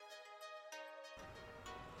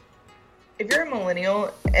If you're a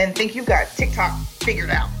millennial and think you've got TikTok figured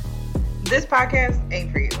out, this podcast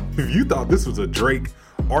ain't for you. If you thought this was a Drake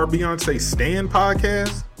or Beyonce Stan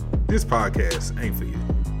podcast, this podcast ain't for you.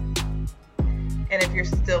 And if you're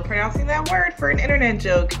still pronouncing that word for an internet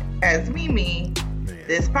joke as Mimi,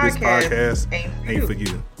 this podcast ain't for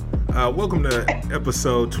you. Welcome to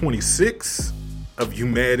episode 26 of You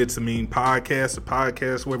Mad It's a Meme podcast, a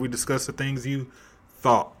podcast where we discuss the things you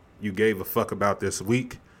thought you gave a fuck about this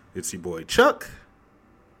week. It's your boy Chuck.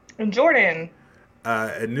 And Jordan.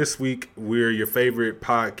 And this week, we're your favorite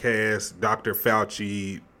podcast, Dr.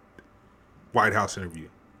 Fauci White House interview.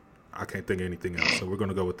 I can't think of anything else, so we're going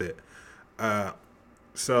to go with that.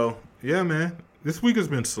 So, yeah, man, this week has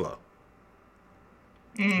been slow.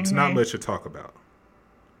 Mm-hmm. It's not much to talk about.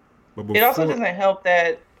 But it also doesn't help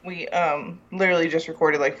that we literally just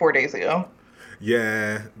recorded like 4 days ago.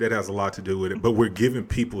 Yeah, that has a lot to do with it. But we're giving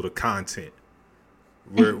people the content.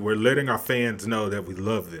 We're letting our fans know that we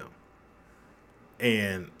love them.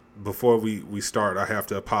 And before we start, I have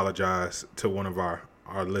to apologize to one of our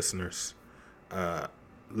listeners.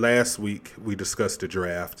 Last week, we discussed the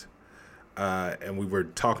draft, and we were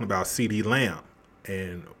talking about CeeDee Lamb,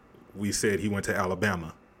 and we said he went to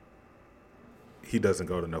Alabama. He doesn't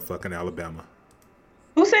go to no fucking Alabama.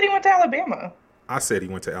 Who said he went to Alabama? I said he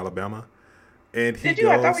went to Alabama. And he Did you?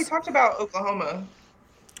 I thought we talked about Oklahoma.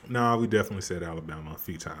 No, we definitely said Alabama a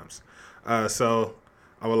few times. So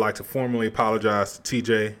I would like to formally apologize to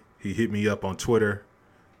TJ. He hit me up on Twitter.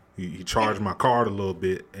 He charged my card a little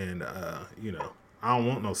bit, and I don't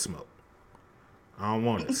want no smoke. I don't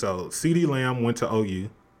want it. So CeeDee Lamb went to OU,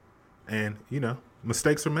 and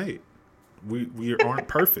mistakes are made. We aren't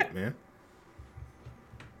perfect, man.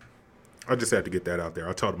 I just had to get that out there.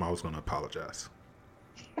 I told him I was going to apologize.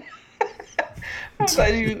 I'm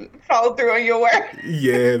glad you followed through on your word.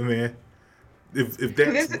 Yeah, man. If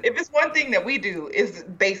it's one thing that we do is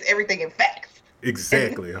base everything in facts.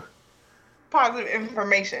 Exactly. Positive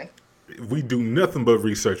information. We do nothing but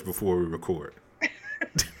research before we record.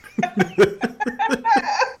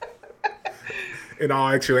 In all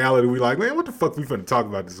actuality, we like, man, what the fuck we finna talk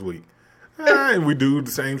about this week? And we do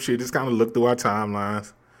the same shit. Just kind of look through our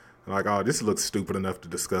timelines. Like, oh, this looks stupid enough to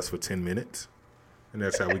discuss for 10 minutes. And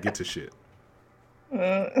that's how we get to shit.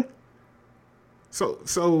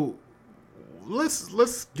 So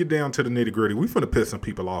let's get down to the nitty gritty. We finna piss some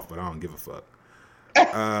people off, but I don't give a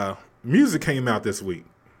fuck. Music came out this week.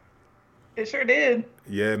 It sure did.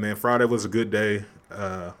 Yeah, man. Friday was a good day.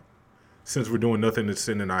 Since we're doing nothing to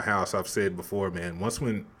sit in our house, I've said before, man,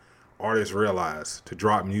 when artists realize to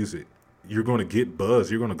drop music, you're going to get buzz.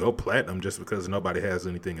 You're going to go platinum just because nobody has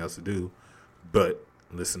anything else to do but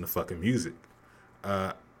listen to fucking music.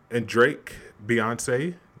 And Drake,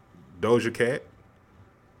 Beyonce, Doja Cat,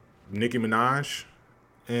 Nicki Minaj,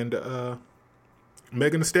 and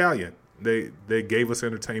Megan Thee Stallion. They gave us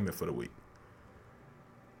entertainment for the week.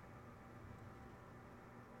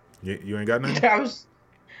 You ain't got nothing?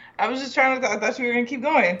 I was just trying to. I thought you were gonna keep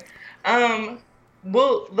going.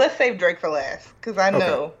 Well, let's save Drake for last because I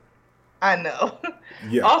know. Okay. I know.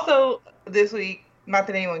 Yeah. Also, this week, not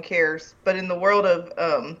that anyone cares, but in the world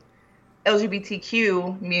of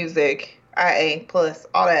LGBTQ music, IA plus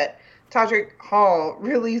all that, Todrick Hall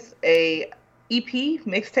released a EP,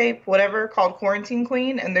 mixtape, whatever, called Quarantine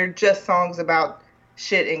Queen, and they're just songs about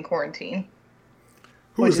shit in quarantine.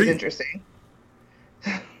 Which is interesting.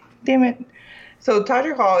 Damn it. So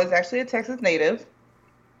Todrick Hall is actually a Texas native.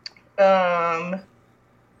 How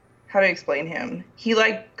to explain him? He he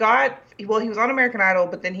was on American Idol,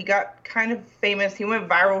 but then he got kind of famous. He went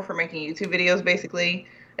viral for making YouTube videos, basically.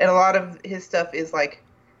 And a lot of his stuff is like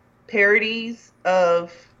parodies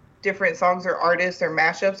of different songs or artists or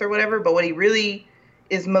mashups or whatever. But what he really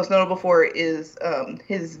is most notable for is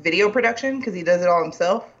his video production, because he does it all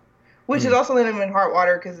himself, which has also landed him in hot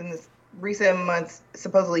water because in this recent months,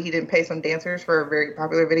 supposedly he didn't pay some dancers for a very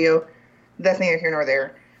popular video. That's neither here nor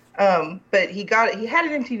there. But he had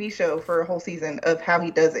an MTV show for a whole season of how he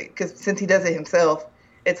does it. Because since he does it himself,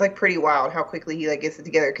 it's like pretty wild how quickly he gets it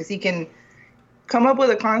together. Because he can come up with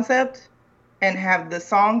a concept and have the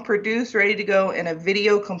song produced, ready to go, and a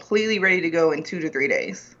video completely ready to go in 2 to 3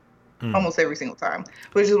 days, almost every single time.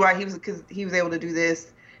 Which is why he was able to do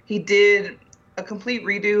this. He did a complete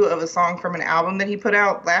redo of a song from an album that he put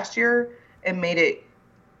out last year and made it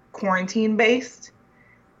quarantine based.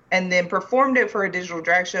 And then performed it for a digital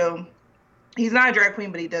drag show. He's not a drag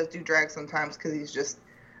queen, but he does do drag sometimes because he's just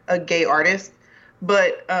a gay artist.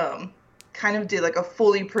 But kind of did like a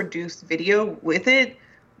fully produced video with it,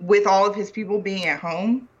 with all of his people being at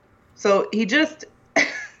home. So he just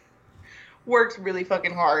works really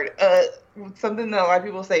fucking hard. Something that a lot of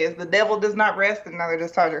people say is the devil does not rest, and neither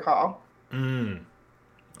does Tiger Hall. All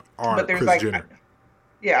But right, there's Chris Jenner.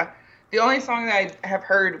 yeah, the only song that I have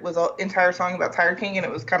heard was an entire song about Tiger King, and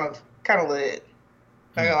it was kind of lit.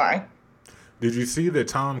 Not gonna lie. Did you see that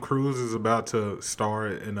Tom Cruise is about to star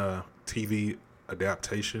in a TV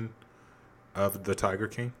adaptation of The Tiger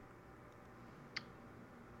King?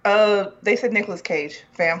 They said Nicolas Cage,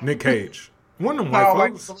 fam. Nick Cage. One of them Not all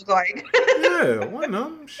white white folks. people look like. Yeah, one of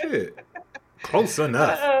them. Shit. Close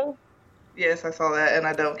enough. Yes, I saw that, and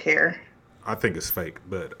I don't care. I think it's fake,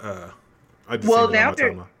 but I just Well, seen it on now my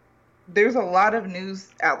timeline. there's a lot of news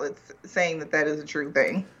outlets saying that is a true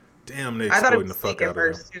thing. Damn, they I thought it exploiting was the fuck fake out at of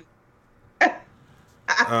first him. too.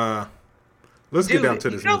 Let's get Dude, down to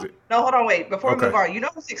this music. no, hold on, wait. Before we Okay. move on, you know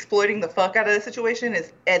who's exploiting the fuck out of the situation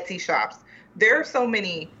is Etsy shops. There are so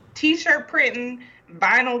many t-shirt printing,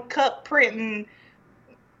 vinyl cup printing,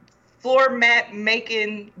 floor mat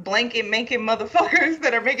making, blanket making motherfuckers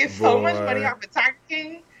that are making so much Boy. money off of Tiger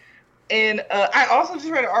King. And I also just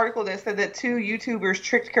read an article that said that 2 YouTubers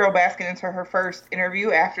tricked Carol Baskin into her first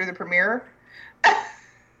interview after the premiere.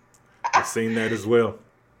 I've seen that as well.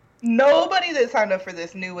 Nobody that signed up for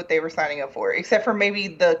this knew what they were signing up for, except for maybe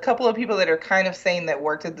the couple of people that are kind of sane that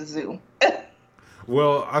worked at the zoo.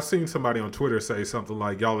 Well, I seen somebody on Twitter say something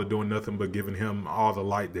like, y'all are doing nothing but giving him all the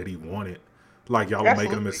light that he wanted. Like, y'all are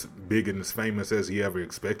making him as big and as famous as he ever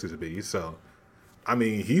expected to be. So, I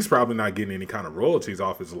mean, he's probably not getting any kind of royalties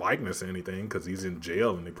off his likeness or anything because he's in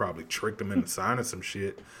jail and they probably tricked him into signing some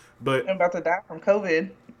shit. But I'm about to die from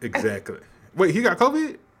COVID. exactly. Wait, he got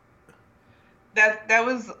COVID? That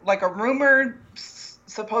was like a rumor,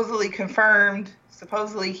 supposedly confirmed.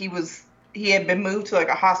 Supposedly he had been moved to like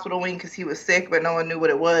a hospital wing because he was sick, but no one knew what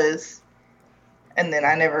it was. And then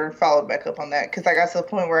I never followed back up on that because I got to the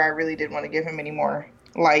point where I really didn't want to give him any more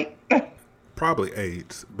light. Probably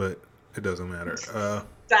AIDS, but it doesn't matter. Stop!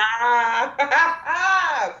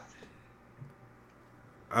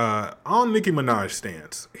 On Nicki Minaj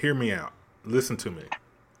stance, hear me out. Listen to me.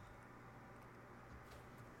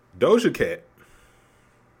 Doja Cat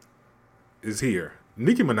is here.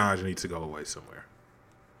 Nicki Minaj needs to go away somewhere.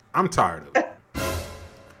 I'm tired of it.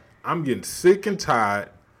 I'm getting sick and tired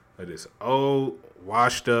of this old,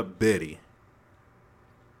 washed up Betty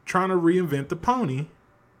trying to reinvent the pony.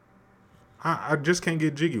 I just can't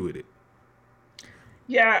get jiggy with it.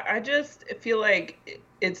 Yeah, I just feel like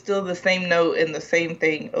it's still the same note and the same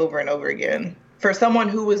thing over and over again. For someone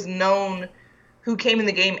who was known, who came in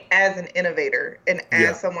the game as an innovator and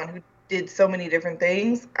as someone who did so many different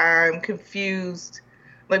things, I'm confused.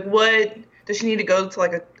 Like, what does she need to go to,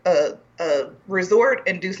 like a resort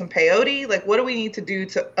and do some peyote? Like, what do we need to do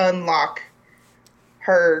to unlock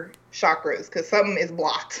her chakras? Because something is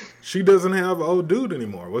blocked. She doesn't have old dude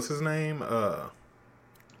anymore. What's his name?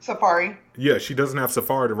 Safari. Yeah, she doesn't have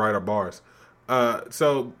Safari to write her bars.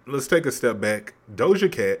 So let's take a step back.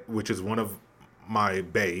 Doja Cat, which is one of my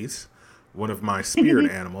bays, one of my spirit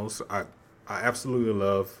animals. I absolutely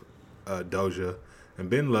love Doja and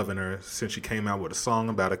been loving her since she came out with a song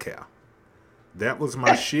about a cow. That was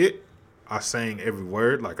my shit. I sang every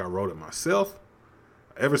word like I wrote it myself.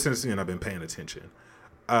 Ever since then, I've been paying attention.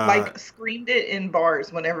 Like, screamed it in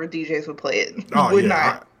bars whenever DJs would play it. Oh, would yeah.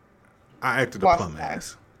 not. I acted a Lost plum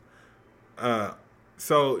that. ass.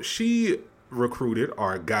 So she recruited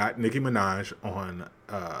or got Nicki Minaj on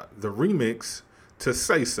the remix to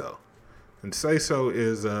Say So. And Say So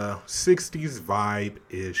is a 60s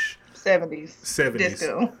vibe-ish. 70s.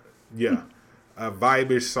 Disco. Yeah. A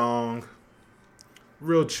vibe-ish song.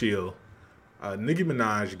 Real chill. Nicki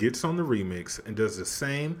Minaj gets on the remix and does the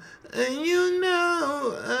same,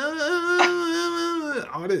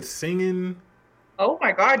 all that singing. Oh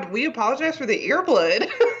my God, we apologize for the earblood.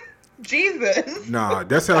 Jesus. Nah,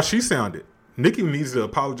 that's how she sounded. Nicki needs to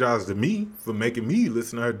apologize to me for making me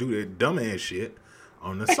listen to her do that dumbass shit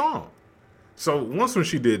on the song. So once when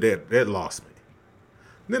she did that, that lost me.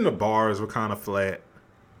 Then the bars were kind of flat.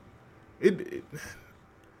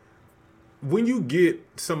 When you get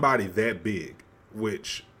somebody that big,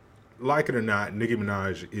 which, like it or not, Nicki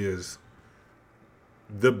Minaj is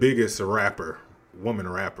the biggest woman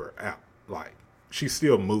rapper out. Like, she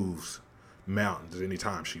still moves mountains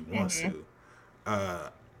anytime she wants to.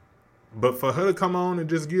 But for her to come on and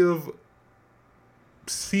just give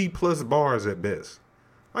C+ bars at best.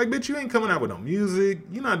 Like, bitch, you ain't coming out with no music.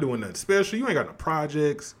 You're not doing nothing special. You ain't got no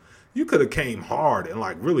projects. You could have came hard and,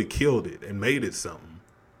 like, really killed it and made it something.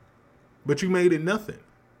 But you made it nothing.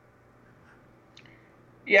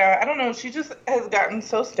 Yeah, I don't know. She just has gotten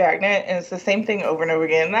so stagnant, and it's the same thing over and over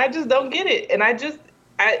again. And I just don't get it. And I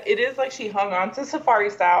It is like she hung on to Safari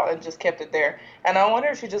style and just kept it there. And I wonder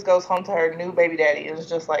if she just goes home to her new baby daddy and is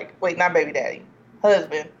just like, wait, not baby daddy,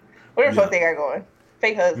 husband. Whatever the Yeah. fuck they got going.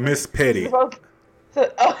 Fake husband. Miss She's Petty. supposed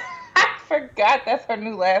to, oh, I forgot that's her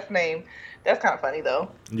new last name. That's kind of funny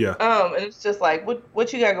though. Yeah. And it's just like,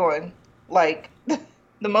 what you got going? Like, the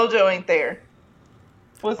mojo ain't there.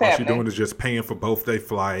 What's All she happening? doing is just paying for both their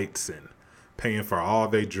flights and paying for all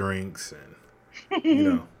their drinks and, you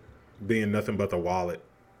know, being nothing but the wallet.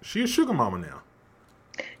 She a sugar mama now.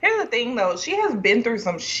 Here's the thing, though. She has been through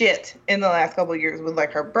some shit in the last couple of years with,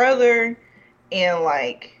 like, her brother and,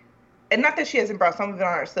 like... And not that she hasn't brought some of it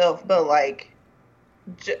on herself, but, like...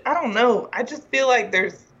 I don't know. I just feel like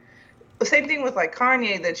there's... The same thing with, like,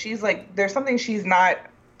 Kanye, that she's, like... There's something she's not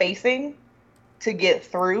facing to get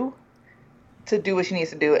through to do what she needs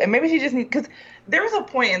to do. And maybe she just needs... Because there was a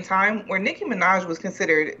point in time where Nicki Minaj was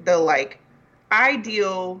considered the, like,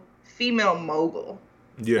 ideal female mogul.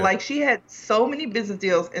 Yeah. Like, she had so many business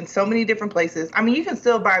deals in so many different places. I mean, you can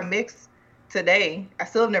still buy Mix today. I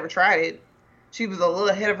still have never tried it. She was a little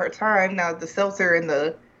ahead of her time. Now the seltzer and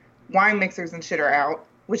the wine mixers and shit are out,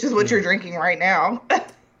 which is what you're drinking right now.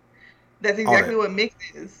 That's exactly what Mix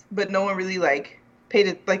is. But no one really, like, paid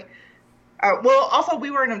it, like... well, also,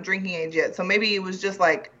 we weren't of drinking age yet, so maybe it was just,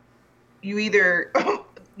 like, you either...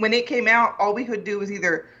 when it came out, all we could do was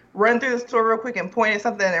either... run through the store real quick and point at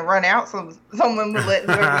something and run out so someone would let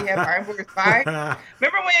whoever we had buying for us buy.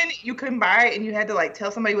 Remember when you couldn't buy it and you had to, like,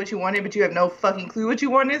 tell somebody what you wanted, but you have no fucking clue what you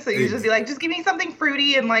wanted? So you just be like, just give me something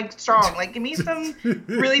fruity and, like, strong. Like, give me some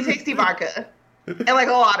really tasty vodka. And, like,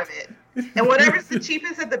 a lot of it. And whatever's the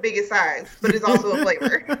cheapest at the biggest size, but it's also a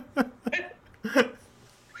flavor.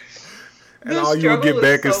 And all you would get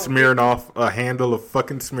back is Smirnoff, a handle of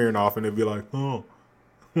fucking Smirnoff, and it'd be like, oh,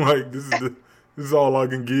 like, this is all I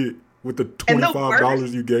can get with the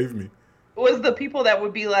 $25 you gave me. Was the people that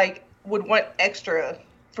would be like, would want extra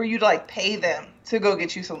for you to, like, pay them to go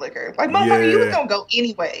get you some liquor. Like, motherfucker, you was gonna go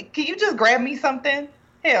anyway. Can you just grab me something?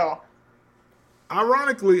 Hell.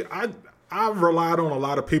 Ironically, I've relied on a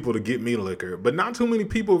lot of people to get me liquor, but not too many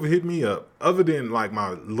people have hit me up. Other than, like,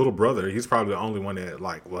 my little brother. He's probably the only one that,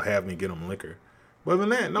 like, will have me get him liquor. But other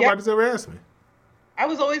than that, nobody's ever asked me. I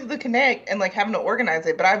was always the connect and, like, having to organize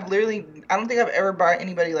it, but I don't think I've ever bought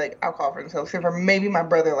anybody, like, alcohol for themselves, except for maybe my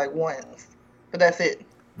brother, like, once. But that's it.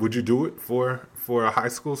 Would you do it for a high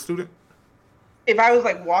school student? If I was,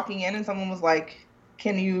 like, walking in and someone was like,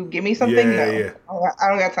 can you give me something? No. Yeah. I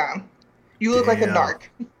don't got time. You look like a narc.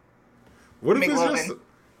 What if it's just...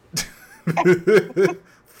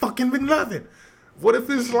 Fucking McLovin. What if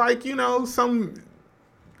it's, like, you know, some...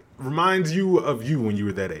 reminds you of you when you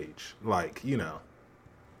were that age. Like, you know...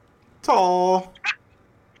 tall.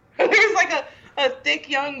 There's like a thick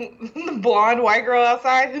young blonde white girl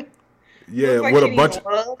outside. Yeah, like with a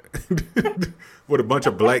bunch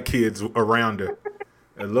of black kids around her.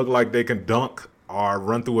 It look like they can dunk or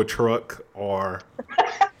run through a truck or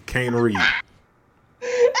can't read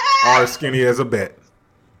or skinny as a bat.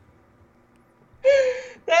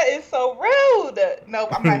 That is so rude. Nope,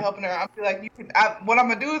 I'm not helping her. I'm be like, what I'm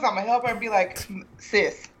gonna do is I'm gonna help her and be like,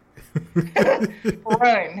 sis.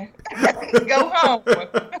 Run. Go home.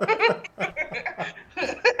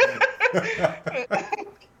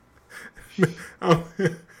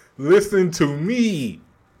 Listen to me.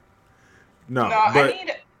 No, but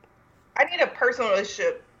I need a personal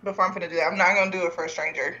relationship before I'm gonna do that. I'm not gonna do it for a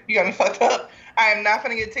stranger. You got me fucked up. I am not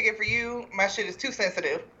gonna get a ticket for you. My shit is too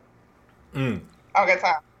sensitive. I don't got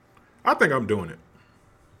time. I think I'm doing it.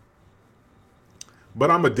 But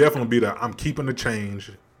I'm gonna definitely be I'm keeping the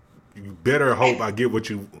change. You better hope I get what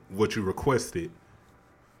you requested.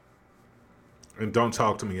 And don't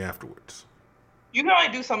talk to me afterwards. You can only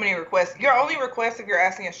do so many requests. Your only request if you're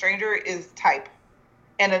asking a stranger is type.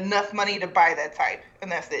 And enough money to buy that type.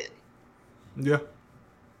 And that's it. Yeah.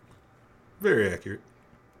 Very accurate.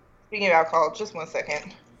 Speaking of alcohol, just 1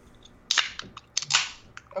 second.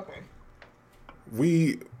 Okay.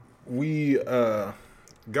 We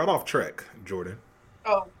got off track, Jordan.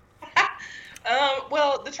 Oh.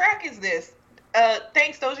 Well, the track is this.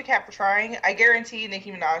 Thanks Doja Cat for trying. I guarantee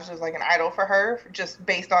Nicki Minaj is like an idol for her, just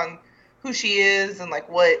based on who she is and like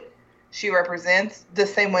what she represents. The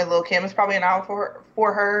same way Lil' Kim is probably an idol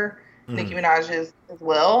for her. Mm-hmm. Nicki Minaj is as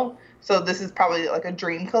well. So this is probably like a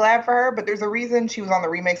dream collab for her. But there's a reason she was on the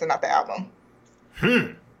remix and not the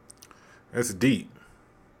album. That's deep.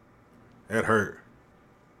 That hurt.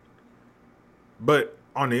 But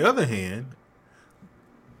on the other hand,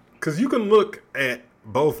 because you can look at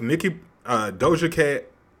both Doja Cat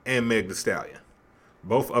and Meg Thee Stallion.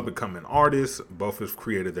 Both up-and-coming artists. Both have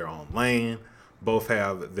created their own lane. Both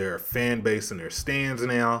have their fan base and their stands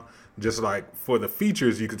now. Just like for the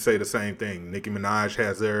features, you could say the same thing. Nicki Minaj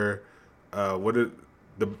has their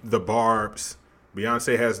the Barbs.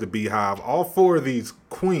 Beyonce has the Beehive. All four of these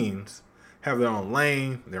queens have their own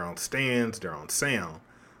lane, their own stands, their own sound.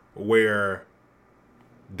 Where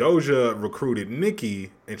Doja recruited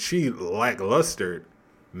Nicki and she lacklustered,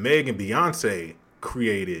 Meg and Beyonce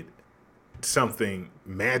created something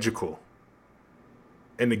magical.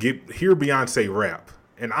 And to hear Beyonce rap,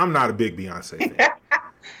 and I'm not a big Beyonce fan.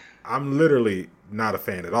 I'm literally not a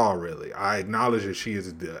fan at all, really. I acknowledge that she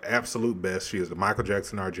is the absolute best. She is the Michael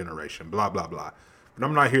Jackson of our generation, blah, blah, blah. But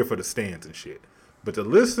I'm not here for the stands and shit. But to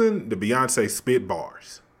listen to Beyonce spit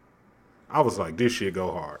bars, I was like, this shit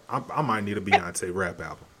go hard. I might need a Beyonce rap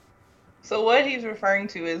album. So what he's referring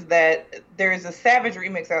to is that there's a Savage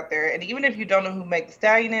remix out there, and even if you don't know who Meg Thee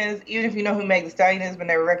Stallion is, even if you know who Meg Thee Stallion is but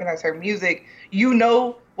never recognize her music, you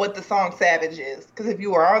know what the song Savage is. Because if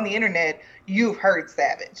you are on the internet, you've heard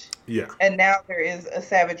Savage. Yeah. And now there is a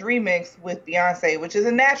Savage remix with Beyonce, which is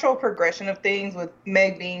a natural progression of things, with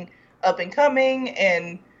Meg being up and coming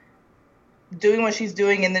and doing what she's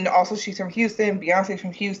doing. And then also she's from Houston, Beyonce's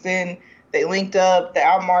from Houston. They linked up. The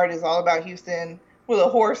album art is all about Houston, with a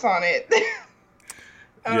horse on it.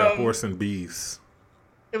 Yeah, horse and bees.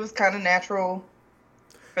 It was kind of natural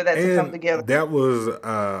for that to come together. That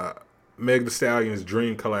was Meg Thee Stallion's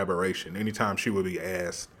dream collaboration. Anytime she would be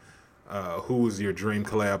asked, who was your dream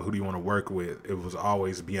collab, who do you want to work with, it was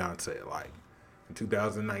always Beyonce. Like in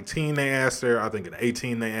 2019 they asked her, I think in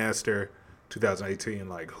 2018 they asked her, 2018,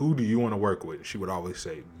 like, who do you want to work with? She would always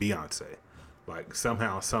say Beyonce. Like,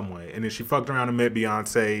 somehow, some way. And then she fucked around and met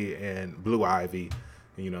Beyonce and Blue Ivy.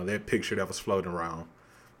 And, you know, that picture that was floating around,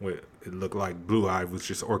 where it looked like Blue Ivy was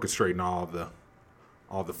just orchestrating all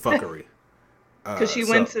the fuckery. Because she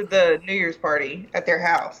went to the New Year's party at their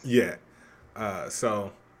house. Yeah.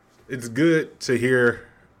 So it's good to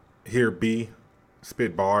hear B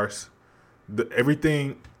spit bars.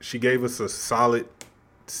 Everything, she gave us a solid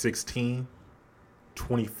 16,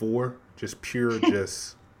 24, just pure,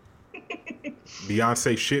 just...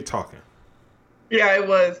 Beyonce shit talking. Yeah, it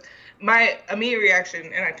was. My immediate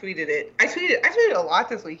reaction, and I tweeted it. I tweeted a lot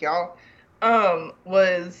this week, y'all.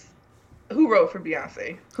 Was who wrote for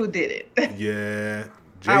Beyonce? Who did it? Yeah,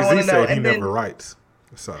 Jay-Z said he never writes.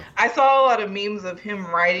 So I saw a lot of memes of him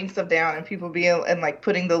writing stuff down and people being and like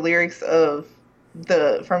putting the lyrics of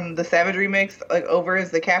from the Savage remix like over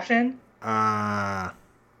as the caption. But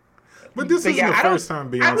this isn't the first time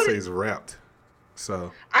Beyonce's rapped.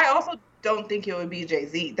 So I also don't think it would be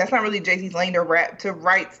Jay-Z. That's not really Jay-Z's lane to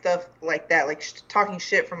write stuff like that, like talking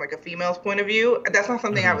shit from like a female's point of view. That's not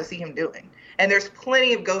something I would see him doing. And there's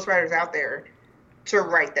plenty of ghostwriters out there to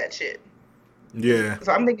write that shit. Yeah.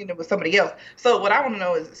 So I'm thinking it was somebody else. So what I want to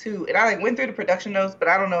know is who. And I like went through the production notes, but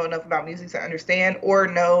I don't know enough about music to understand or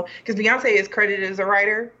know, because Beyonce is credited as a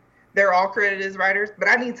writer. They're all credited as writers, but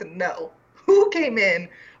I need to know who came in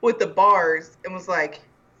with the bars and was like,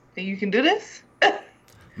 "Think you can do this?"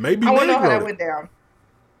 Maybe I want to know how that went down.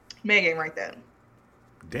 Meg ain't write that.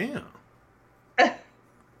 Damn.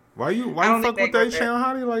 Why you fuck with Aisha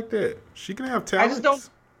Honey like that? She can have talent. I just don't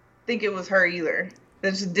think it was her either.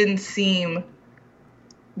 That just didn't seem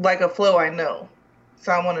like a flow I know.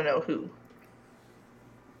 So I want to know who.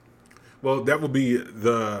 Well, that would be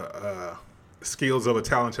the skills of a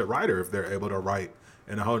talented writer if they're able to write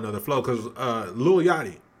in a whole nother flow. Because Lil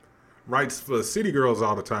Yachty writes for City Girls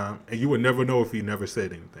all the time, and you would never know if he never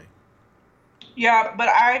said anything. Yeah, but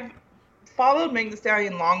I've followed Meg Thee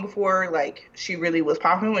Stallion long before like she really was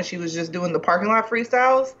popping, when she was just doing the parking lot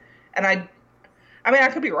freestyles. And I mean, I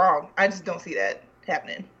could be wrong. I just don't see that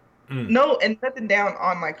happening. No, and nothing down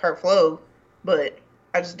on like her flow, but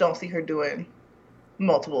I just don't see her doing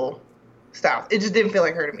multiple styles. It just didn't feel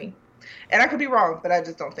like her to me. And I could be wrong, but I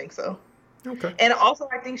just don't think so. Okay. And also,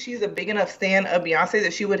 I think she's a big enough stan of Beyonce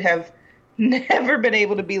that she would have never been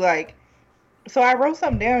able to be like, so I wrote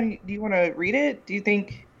something down. Do you want to read it? What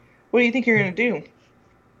do you think you're going to do?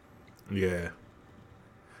 Yeah.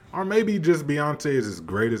 Or maybe just Beyonce is as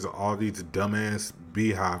great as all these dumbass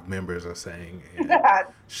Beehive members are saying. And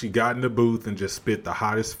she got in the booth and just spit the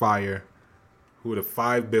hottest fire. Who are the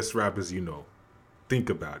 5 best rappers you know? Think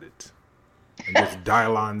about it. And just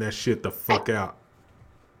dial on that shit the fuck out.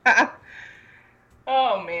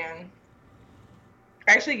 Oh, man.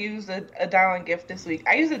 I actually used a dial-in gift this week.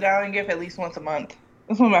 I use a dial-in gift at least once a month.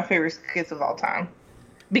 It's one of my favorite skits of all time.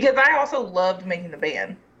 Because I also loved making the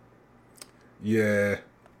band. Yeah.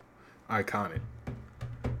 Iconic.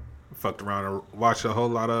 Fucked around and watched a whole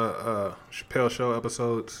lot of Chappelle Show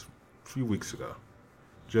episodes a few weeks ago.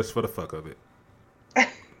 Just for the fuck of it.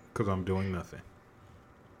 Because I'm doing nothing.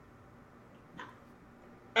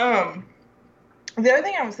 Um, the other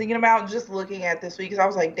thing I was thinking about just looking at this week is I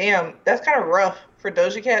was like, damn, that's kind of rough for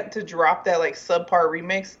Doja Cat to drop that like subpar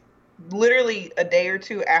remix literally a day or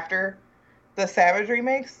two after the Savage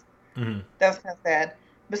remix. Hmm. That's kind of sad.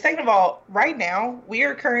 But second of all, right now we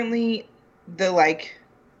are currently the like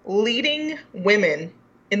leading women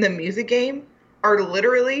in the music game are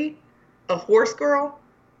literally a horse girl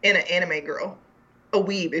and an anime girl, a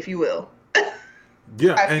weeb, if you will.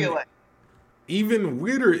 Yeah, I feel and like. even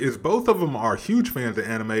weirder is both of them are huge fans of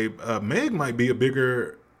anime. Meg might be a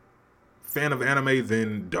bigger fan of anime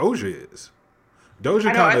than Doja is. Doja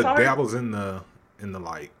I know kind I of saw her. dabbles in the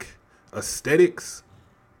like aesthetics.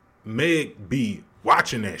 Meg be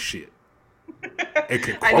watching that shit and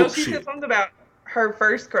can I know quote she said shit, something about her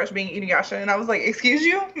first crush being Inuyasha, and I was like, "Excuse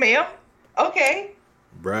you, ma'am? Okay."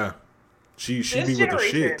 bruh. She be This with the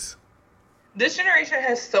generation, shits. this generation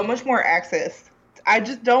has so much more access. I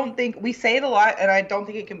just don't think we say it a lot, and I don't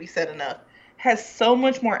think it can be said enough. Has so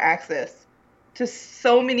much more access to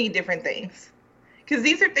so many different things. Because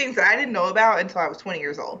these are things that I didn't know about until I was 20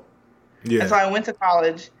 years old. And Yeah, so I went to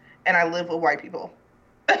college and I lived with white people.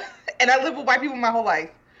 And I lived with white people my whole life,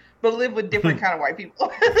 but lived with different kind of white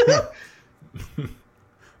people.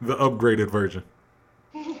 the upgraded version.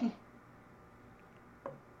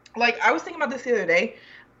 Like I was thinking about this the other day.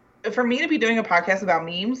 For me to be doing a podcast about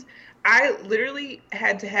memes, I literally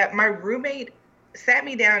had to have my roommate sat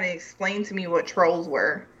me down and explained to me what trolls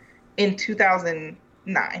were in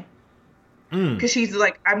 2009. Mm. Because she's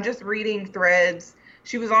like, I'm just reading threads.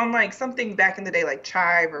 She was on like something back in the day, like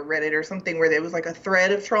Chive or Reddit or something, where there was like a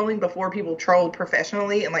thread of trolling before people trolled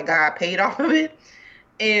professionally and like got paid off of it.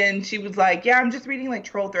 And she was like, yeah, I'm just reading like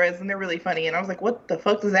troll threads and they're really funny. And I was like, what the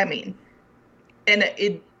fuck does that mean? And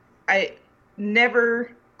I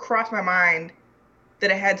never crossed my mind that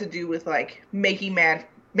it had to do with like making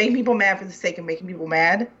people mad for the sake of making people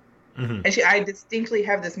mad. Hmm. And I distinctly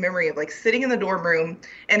have this memory of like sitting in the dorm room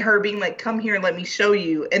and her being like, come here and let me show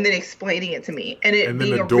you, and then explaining it to me, and it And then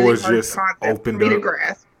being the a really doors hard just concept for opened me to up.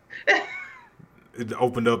 grasp. It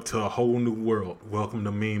opened up to a whole new world. Welcome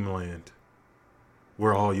to meme land,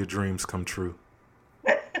 where all your dreams come true.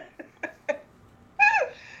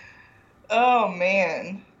 Oh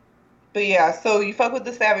man. But yeah, so you fuck with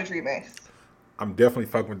the Savage remix. I'm definitely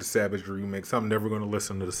fucking with the Savage remix. I'm never gonna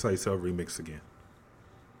listen to the Say So remix again.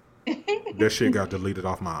 That shit got deleted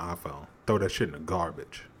off my iPhone. Throw that shit in the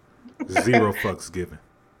garbage. Zero fucks given.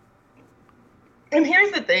 And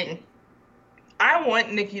here's the thing. I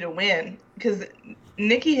want Nicki to win because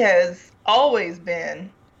Nicki has always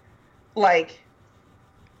been like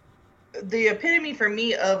the epitome for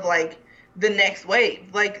me of like the next wave.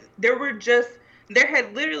 Like there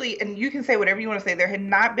had literally, and you can say whatever you want to say, there had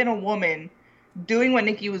not been a woman doing what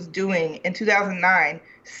Nicki was doing in 2009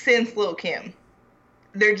 since Lil Kim.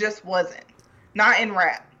 There just wasn't. Not in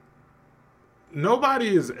rap.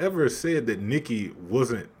 Nobody has ever said that Nicki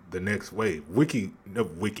wasn't the next wave.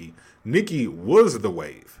 Nicki was the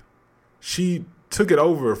wave. She took it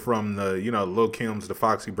over from the, Lil Kim's, the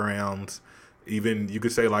Foxy Browns, even you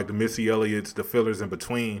could say like the Missy Elliott's, the fillers in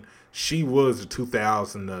between. She was the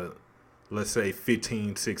 2000, let's say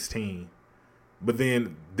 15, 16. But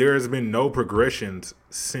then there's been no progressions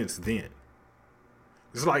since then.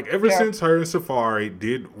 It's like ever Yeah. since her and Safari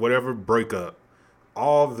did whatever breakup,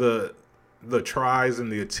 all the tries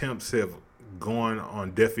and the attempts have gone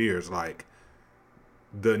on deaf ears. Like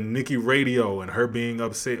the Nicki radio and her being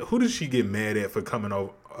upset. Who did she get mad at for coming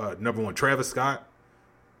over? Number one, Travis Scott.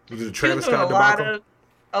 Was it the She was Travis doing Scott debacle?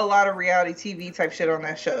 a lot of reality TV type shit on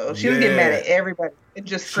that show. She was getting mad Yeah, at everybody and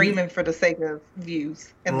just she screaming for the sake of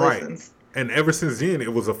views and right. listens. And ever since then,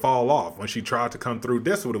 it was a fall off. When she tried to come through,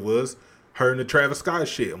 that's what it was. Her and the Travis Scott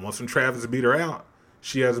shit. And once when Travis beat her out,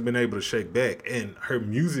 she hasn't been able to shake back. And her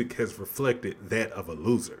music has reflected that of a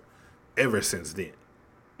loser ever since then.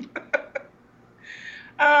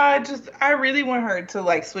 I really want her to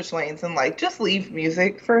like switch lanes and like just leave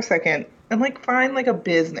music for a second and like find like a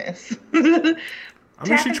business. I mean,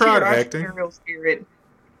 Tap she into tried your acting. entrepreneurial spirit.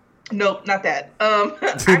 Nope, not that.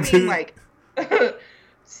 I mean like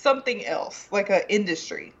something else, like a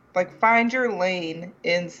industry. Like find your lane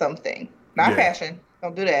in something. Not Yeah. fashion.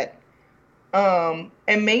 Don't do that.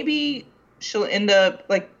 And maybe she'll end up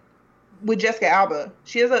like with Jessica Alba.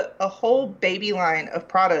 She has a whole baby line of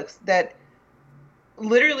products that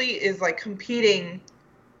literally is like competing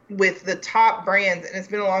with the top brands, and it's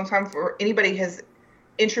been a long time for anybody has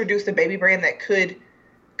introduced a baby brand that could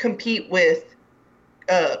compete with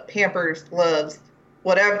Pampers, Loves,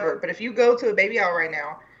 whatever. But if you go to a baby aisle right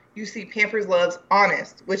now, you see Pampers, Loves,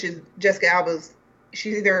 Honest, which is Jessica Alba's.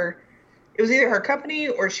 She's either it was either her company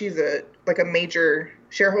or she's a like a major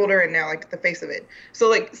shareholder and now like the face of it. So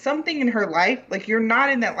like something in her life, like you're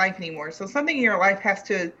not in that life anymore. So something in your life has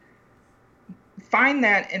to find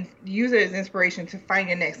that and use it as inspiration to find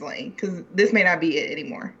your next lane, because this may not be it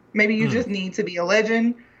anymore. Maybe you just need to be a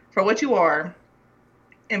legend for what you are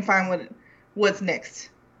and find what's next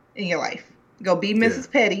in your life. Go be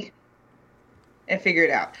Mrs. Petty and figure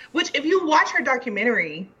it out. Which, if you watch her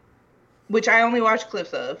documentary, which I only watched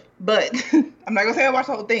clips of, but I'm not gonna say I watched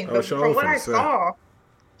the whole thing. But from what I saw,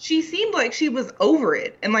 she seemed like she was over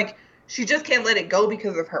it, and like she just can't let it go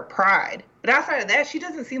because of her pride. But outside of that, she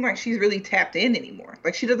doesn't seem like she's really tapped in anymore.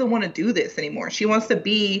 Like she doesn't want to do this anymore. She wants to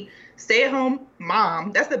be stay-at-home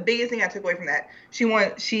mom. That's the biggest thing I took away from that.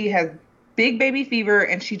 She has big baby fever,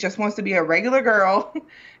 and she just wants to be a regular girl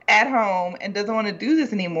at home and doesn't want to do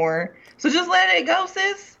this anymore. So just let it go,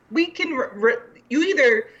 sis. We can you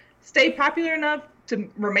either stay popular enough to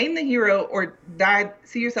remain the hero or die,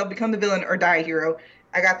 see yourself become the villain, or die a hero.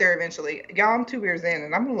 I got there eventually. Y'all, I'm 2 beers in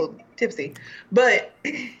and I'm a little tipsy. But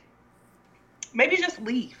maybe just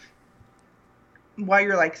leave while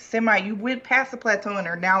you're like you went past the plateau and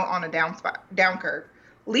are now on a down curve.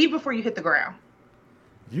 Leave before you hit the ground.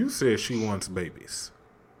 You said she wants babies.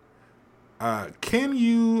 Can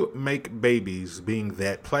you make babies being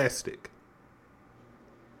that plastic?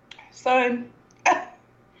 Son,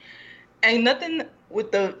 ain't nothing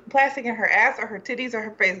with the plastic in her ass or her titties or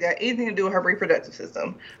her face got anything to do with her reproductive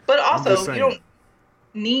system. But also, you don't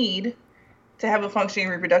need to have a functioning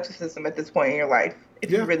reproductive system at this point in your life if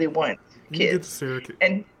you really want kids.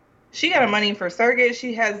 And she got money for surrogate.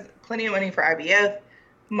 She has plenty of money for IVF,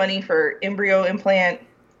 money for embryo implant.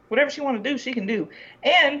 Whatever she want to do, she can do.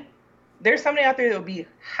 And there's somebody out there that would be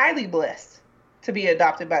highly blessed to be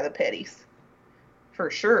adopted by the Pettys.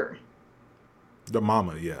 For sure. The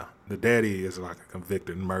mama, yeah. The daddy is like a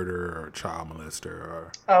convicted murderer or child molester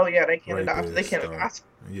or they can adopt. They can adopt.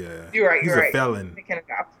 Yeah. You're right. He's a felon. They can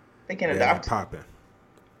adopt. They can adopt. Popping.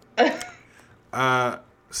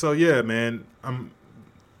 So yeah, man. I'm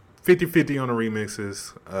 50-50 on the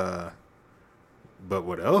remixes. But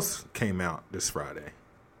what else came out this Friday?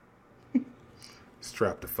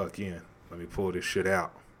 Strap the fuck in. Let me pull this shit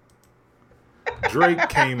out. Drake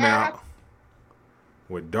came out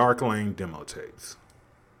with Dark Lane demo tapes.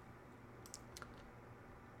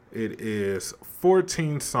 It is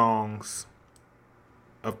 14 songs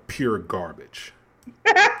of pure garbage.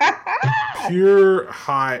 Pure,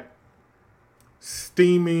 hot,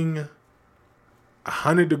 steaming,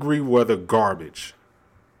 100-degree weather garbage.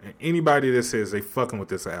 And anybody that says they fucking with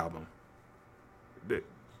this album,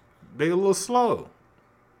 they a little slow.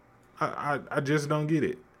 I just don't get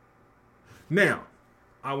it. Now,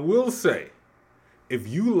 I will say, if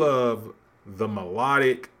you love the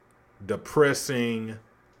melodic, depressing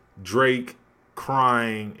Drake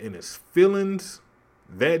crying in his feelings,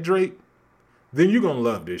 that Drake, then you're going to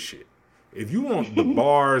love this shit. If you want the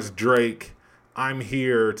bars Drake, I'm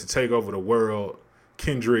here to take over the world,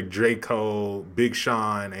 Kendrick, J. Cole, Big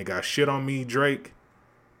Sean, ain't got shit on me, Drake,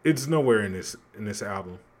 it's nowhere in this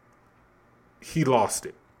album. He lost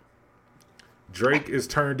it. Drake is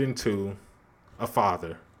turned into a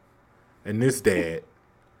father, and this dad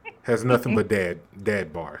has nothing but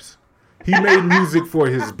dad bars. He made music for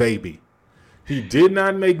his baby. He did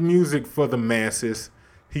not make music for the masses.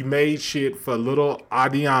 He made shit for little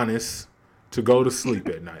Adianis to go to sleep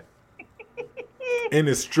at night. And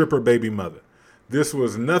his stripper baby mother. This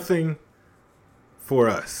was nothing for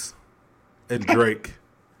us. And Drake,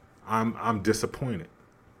 I'm disappointed.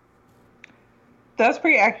 That's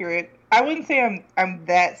pretty accurate. I wouldn't say I'm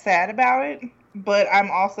that sad about it, but I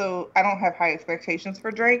don't have high expectations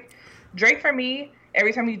for Drake. Drake, for me,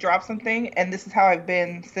 every time he drops something, and this is how I've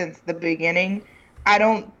been since the beginning, I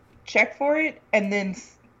don't check for it, and then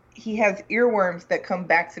he has earworms that come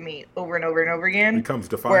back to me over and over and over again. He comes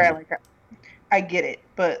to find you. I get it,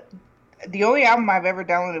 but the only album I've ever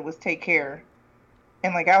downloaded was Take Care,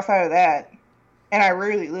 and like outside of that, and I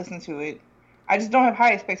rarely listen to it. I just don't have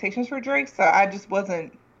high expectations for Drake, so I just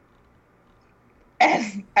wasn't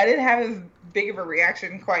I didn't have as big of a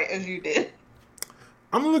reaction quite as you did.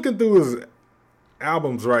 I'm looking through his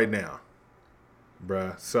albums right now,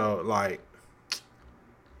 bruh. So, like,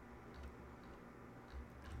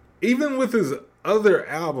 even with his other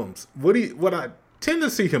albums, what I tend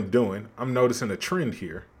to see him doing, I'm noticing a trend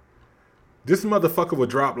here. This motherfucker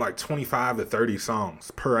would drop like 25 to 30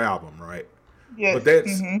 songs per album, right? Yes. But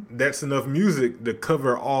that's enough music to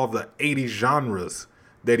cover all the 80 genres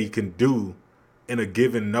that he can do in a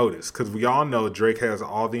given notice. Because we all know Drake has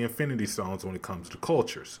all the infinity stones when it comes to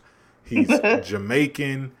cultures. He's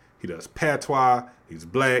Jamaican. He does patois. He's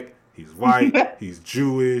black. He's white. He's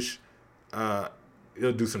Jewish.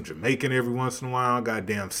 He'll do some Jamaican every once in a while.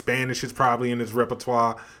 Goddamn Spanish is probably in his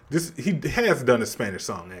repertoire. He has done a Spanish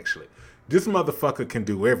song, actually. This motherfucker can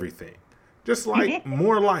do everything. Just like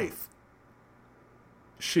More Life.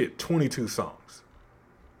 Shit, 22 songs.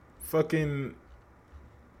 Fucking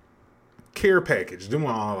Care Package, doing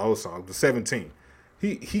all those songs, the 17.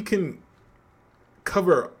 He can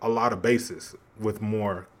cover a lot of bases with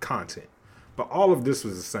more content. But all of this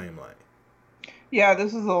was the same lane. Yeah,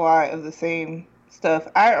 this was a lot of the same stuff.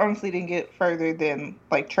 I honestly didn't get further than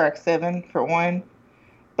like track 7 for one.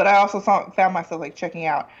 But I also found myself like checking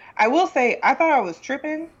out. I will say, I thought I was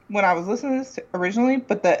tripping when I was listening to this originally,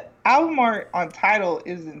 but the album art on Tidal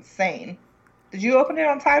is insane. Did you open it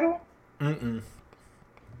on Tidal? Mm-mm.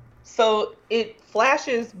 So it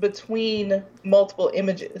flashes between multiple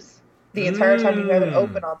images the entire time you have it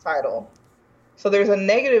open on Tidal. So there's a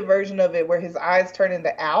negative version of it where his eyes turn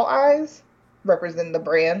into owl eyes, representing the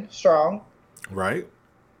brand Strong. Right.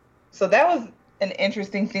 So that was an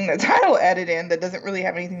interesting thing that Tidal added in that doesn't really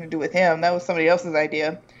have anything to do with him. That was somebody else's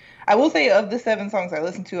idea. I will say, of the 7 songs I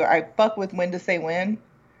listened to, I fuck with When to Say When,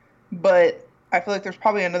 but I feel like there's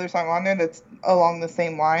probably another song on there that's along the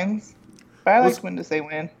same lines. But I like When to Say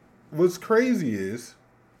When. What's crazy is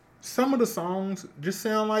some of the songs just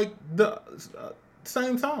sound like the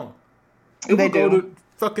same song. It would go to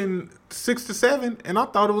fucking 6 to 7, and I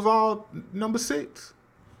thought it was all number 6.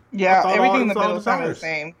 Yeah, everything in the middle sounded the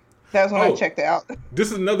same. That was when I checked it out.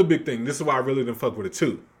 This is another big thing. This is why I really didn't fuck with it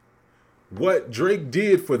too. What Drake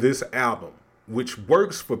did for this album, which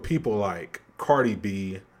works for people like Cardi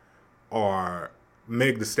B or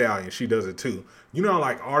Meg Thee Stallion, she does it too. You know,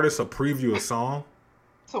 like artists will preview a song.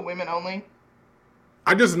 So women only?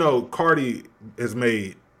 I just know Cardi has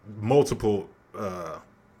made multiple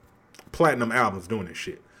platinum albums doing this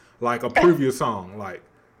shit. Like a preview song, like,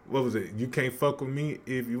 what was it? You Can't Fuck With Me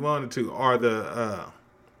If You Wanted To, or the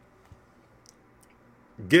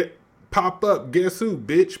Get Pop Up, Guess Who,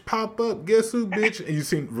 Bitch, Pop Up, Guess Who, Bitch. And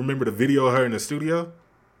you remember the video of her in the studio?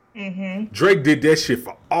 Mm-hmm. Drake did that shit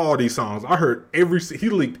for all these songs. I heard he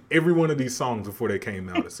leaked every one of these songs before they came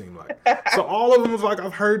out, it seemed like. So all of them was like,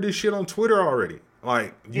 I've heard this shit on Twitter already.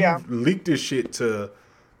 Like, you leaked this shit to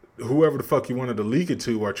whoever the fuck you wanted to leak it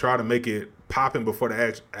to, or try to make it popping before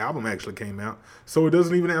the album actually came out. So it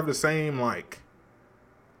doesn't even have the same, like,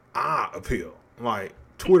 appeal. Like,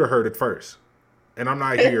 Twitter heard it first. And I'm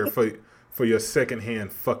not here for your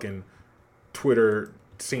secondhand fucking Twitter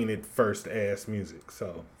seen it first ass music.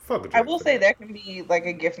 So fuck it. I will say that can be like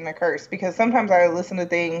a gift and a curse, because sometimes I listen to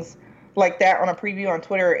things like that on a preview on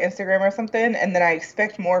Twitter or Instagram or something, and then I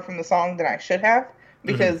expect more from the song than I should have,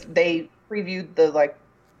 because they previewed the like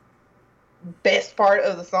best part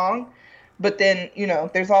of the song. But then, you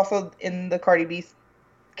know, there's also in the Cardi B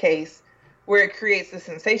case where it creates the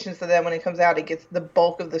sensation so that when it comes out, it gets the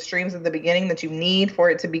bulk of the streams at the beginning that you need for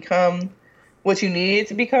it to become what you need it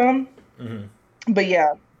to become. Mm-hmm. But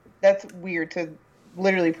yeah, that's weird to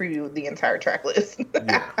literally preview the entire track list.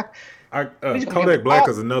 Yeah. Kodak Black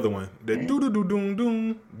is another one. The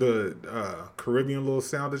doo-doo-doo-doom-doom, the Caribbean little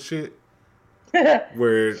sound of shit,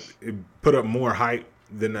 where it put up more hype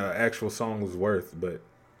than the actual song was worth. But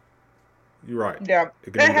you're right. Yeah.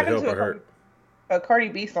 It can either help or hurt. A Cardi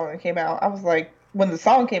B song that came out, I was like, when the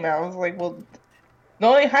song came out, I was like, well, the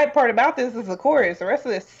only hype part about this is the chorus. The rest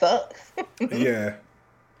of this sucks. Yeah.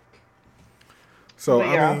 So,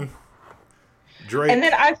 I mean, Drake. And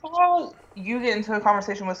then I saw you get into a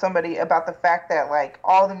conversation with somebody about the fact that, like,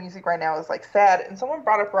 all the music right now is, like, sad. And someone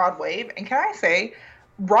brought up Rod Wave. And can I say,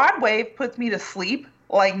 Rod Wave puts me to sleep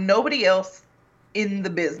like nobody else in the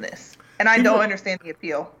business. And I don't understand the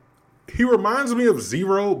appeal. He reminds me of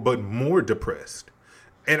Zero, but more depressed.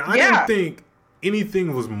 And I didn't think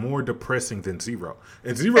anything was more depressing than Zero.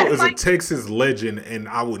 And Zero is a Texas legend, and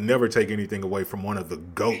I would never take anything away from one of the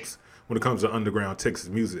GOATs when it comes to underground Texas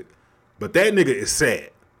music. But that nigga is sad.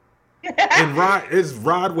 And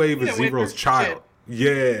Rod Wave is Zero's child.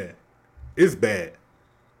 Yeah. It's bad.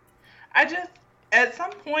 At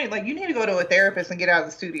some point, like, you need to go to a therapist and get out of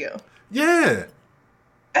the studio. Yeah.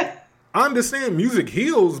 I understand music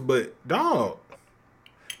heals, but dog,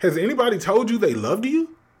 has anybody told you they loved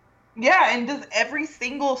you? Yeah, and does every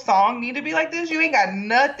single song need to be like this? You ain't got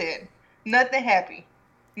nothing happy.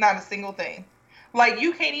 Not a single thing. Like,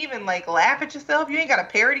 you can't even, like, laugh at yourself. You ain't got a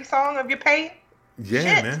parody song of your pain. Yeah,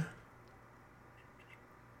 shit. Man.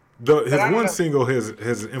 His one single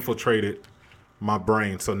has infiltrated my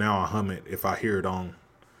brain, so now I hum it if I hear it on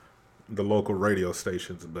the local radio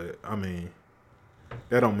stations. But, I mean,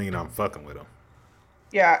 that don't mean I'm fucking with them.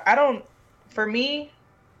 Yeah, for me,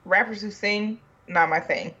 rappers who sing, not my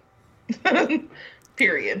thing.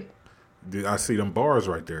 Period. Dude, I see them bars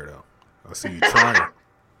right there, though. I see you trying.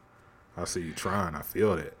 I see you trying. I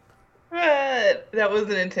feel that. That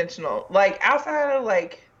wasn't intentional. Like outside of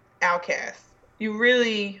like Outkast, you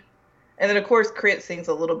really, and then of course Crit sings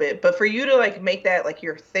a little bit. But for you to like make that like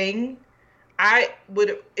your thing, I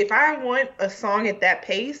would if I want a song at that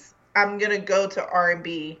pace, I'm gonna go to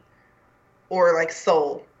R&B or like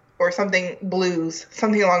soul or something blues,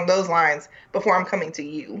 something along those lines before I'm coming to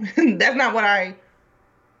you. That's not what I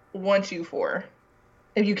want you for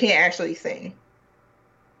if you can't actually sing.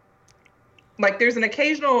 Like there's an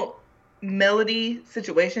occasional melody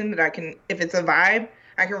situation that I can, if it's a vibe,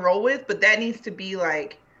 I can roll with, but that needs to be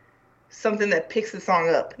like something that picks the song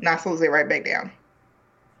up, not slows it right back down.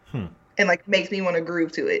 And like makes me want to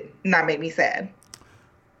groove to it, not make me sad.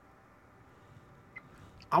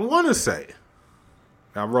 I want to say,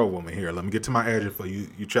 now roll with me here. Let me get to my edge before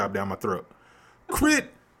you chop down my throat.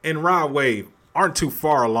 Crit and Rod Wave aren't too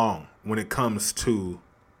far along when it comes to,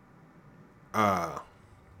 I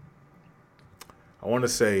want to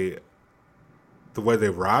say, the way they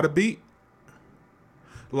ride a beat.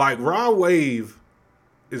 Like Rod Wave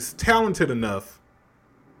is talented enough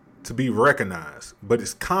to be recognized, but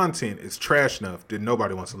his content is trash enough that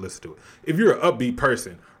nobody wants to listen to it. If you're an upbeat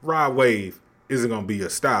person, Rod Wave isn't going to be your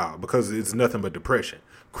style because it's nothing but depression.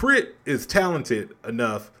 Crit is talented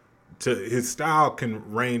enough to his style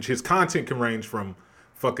can range, his content can range from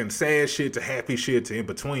fucking sad shit to happy shit to in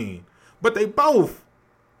between. But they both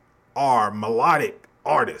are melodic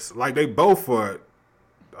artists. Like they both are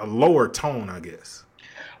a lower tone, I guess.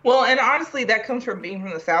 Well, and honestly, that comes from being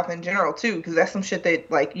from the South in general too, because that's some shit that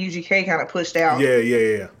like UGK kind of pushed out.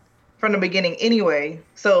 Yeah. From the beginning, anyway.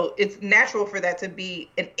 So it's natural for that to be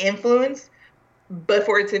an influence, but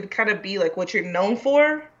for it to kind of be like what you're known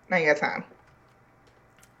for, I ain't got time.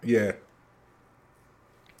 Yeah,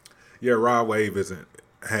 Rod Wave isn't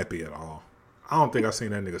happy at all. I don't think I've seen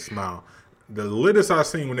that nigga smile. The littest I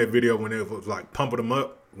seen when that video when it was like pumping him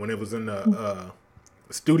up when it was in the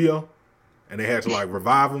studio. And they had to like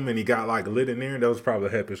revive him, and he got like lit in there. And that was probably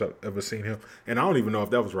the happiest I've ever seen him. And I don't even know if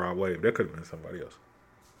that was Rod Wave. That could have been somebody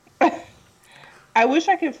else. I wish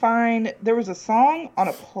I could find. There was a song on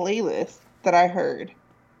a playlist that I heard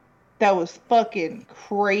that was fucking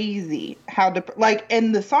crazy.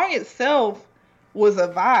 And the song itself was a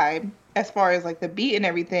vibe as far as like the beat and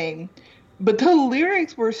everything, but the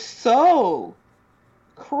lyrics were so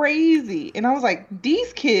crazy, and I was like,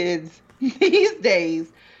 these kids these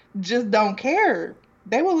days just don't care.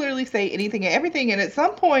 They will literally say anything and everything, and at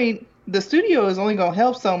some point the studio is only gonna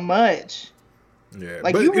help so much. Yeah,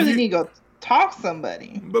 like you really need to go talk to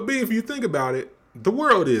somebody. But B, if you think about it, the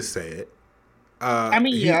world is sad.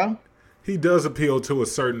 He does appeal to a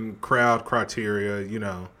certain crowd criteria,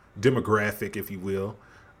 demographic, if you will,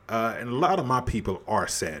 and a lot of my people are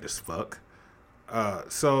sad as fuck.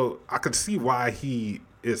 So I could see why he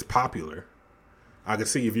is popular. I can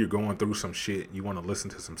see if you're going through some shit, you want to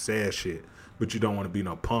listen to some sad shit, but you don't want to be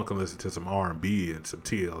no punk and listen to some R&B and some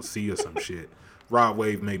TLC or some shit. Rod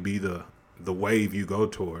Wave may be the wave you go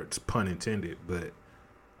towards, pun intended, but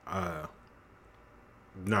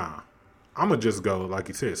nah. I'm going to just go, like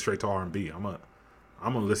you said, straight to R&B. I'm going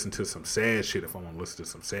to listen to some sad shit if I want to listen to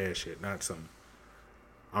some sad shit, not some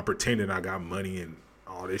I'm pretending I got money and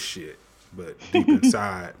all this shit. But deep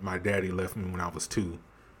inside, my daddy left me when I was 2,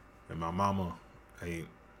 and my mama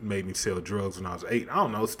made me sell drugs when I was 8. I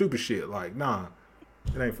don't know, stupid shit. Like, nah,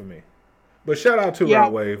 it ain't for me. But shout out to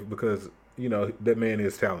Rod Wave because, that man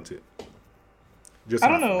is talented. I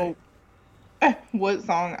don't know what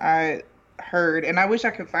song I heard, and I wish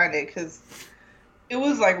I could find it because it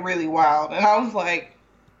was like really wild. And I was like,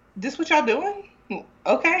 this what y'all doing?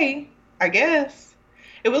 Okay, I guess.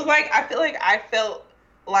 It was like, I felt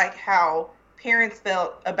like how parents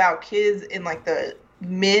felt about kids in like the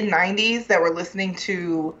mid-90s that were listening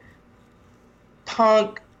to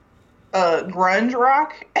punk grunge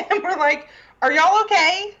rock, and we're like, are y'all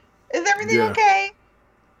okay? Is everything okay?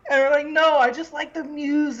 And we're like, no, I just like the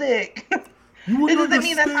music. It doesn't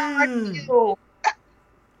mean that's how I feel.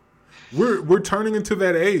 We're turning into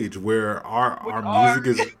that age where our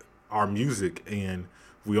music is our music, and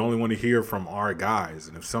we only want to hear from our guys.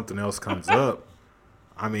 And if something else comes up,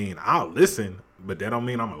 I'll listen, but that don't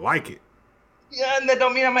mean I'm gonna like it. Yeah, and that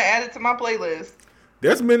don't mean I'm gonna add it to my playlist.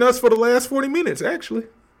 That's been us for the last 40 minutes, actually.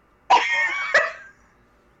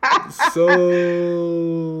 So,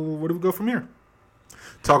 where do we go from here?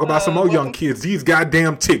 Talk about some more young kids. These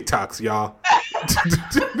goddamn TikToks, y'all.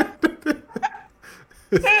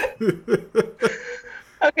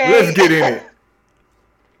 Okay. Let's get in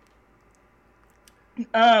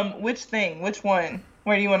it. Which thing? Which one?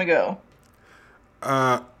 Where do you want to go?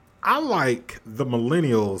 I like the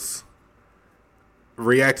millennials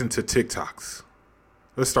reacting to TikToks.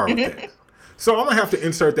 Let's start with that. So I'm gonna have to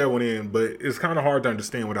insert that one in, but it's kind of hard to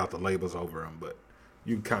understand without the labels over them. But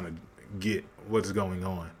you kind of get what's going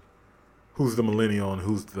on. Who's the millennial and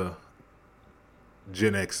who's the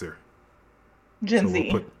Gen Xer? Gen Z.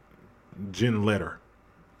 We'll put Gen Letter.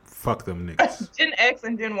 Fuck them niggas. Gen X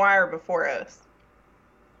and Gen Y are before us.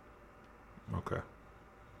 Okay.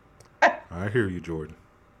 I hear you, Jordan.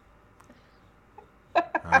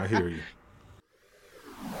 I hear you.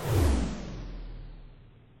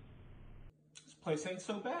 This place ain't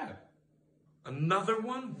so bad. Another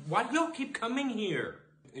one? Why do y'all keep coming here?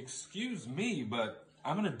 Excuse me, but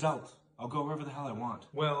I'm an adult. I'll go wherever the hell I want.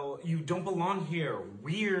 Well, you don't belong here.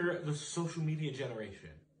 We're the social media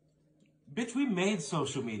generation. Bitch, we made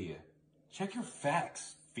social media. Check your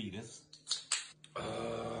facts, fetus.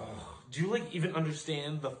 Do you, even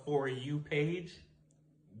understand the For You page?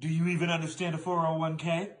 Do you even understand a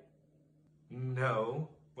 401k? No.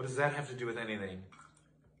 What does that have to do with anything?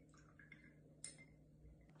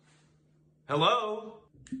 Hello?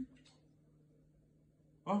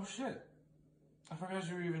 Oh, shit. I forgot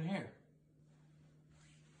you were even here.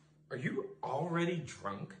 Are you already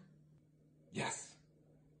drunk? Yes.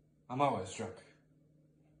 I'm always drunk.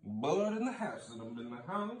 Blood in the house, and I'm in the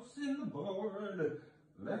house in the board.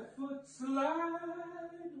 Left foot slide,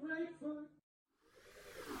 right foot.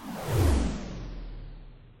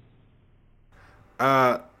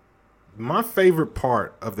 My favorite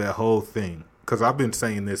part of that whole thing, because I've been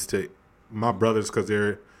saying this to my brothers because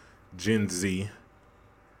they're Gen Z.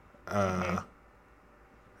 I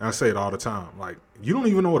say it all the time. Like, you don't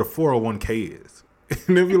even know what a 401k is.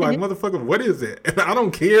 And they'll be like, motherfucker, what is it? And I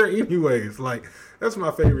don't care anyways. Like, that's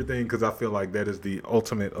my favorite thing because I feel like that is the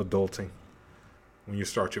ultimate adulting when you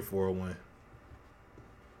start your 401.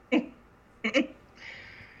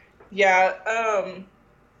 Yeah,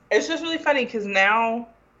 it's just really funny because now,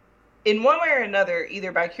 in one way or another,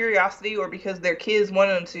 either by curiosity or because their kids want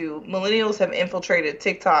them to, millennials have infiltrated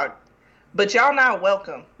TikTok. But y'all not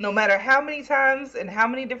welcome. No matter how many times and how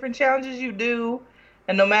many different challenges you do,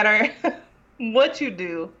 and no matter what you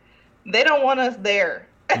do, they don't want us there.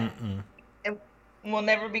 And we'll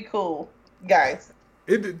never be cool, guys.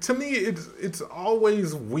 To me, it's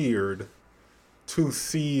always weird to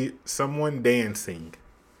see someone dancing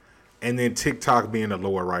and then TikTok be in the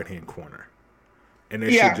lower right-hand corner. And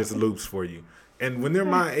that shit just loops for you. And when they're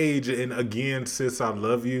my age, and again, sis, I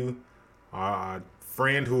love you. Our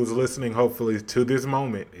friend who's listening, hopefully, to this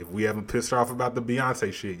moment, if we haven't pissed her off about the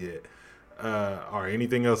Beyonce shit yet, or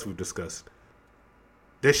anything else we've discussed.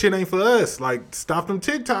 That shit ain't for us. Like, stop them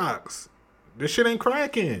TikToks. This shit ain't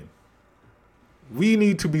cracking. We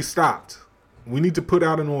need to be stopped. We need to put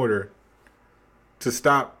out an order to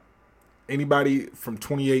stop anybody from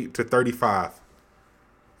 28 to 35.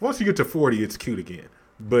 Once you get to 40, it's cute again.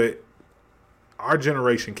 But our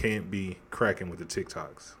generation can't be cracking with the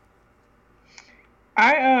TikToks.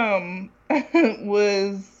 I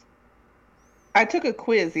took a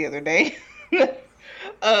quiz the other day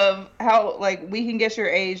of how we can guess your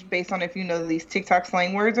age based on if you know these TikTok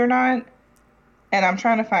slang words or not. And I'm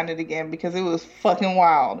trying to find it again because it was fucking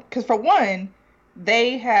wild. Because for one,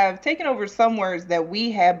 they have taken over some words that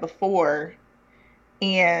we had before,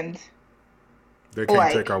 and they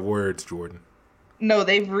can't take our words, Jordan. No,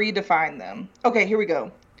 they've redefined them. Okay, here we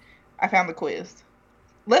go. I found the quiz.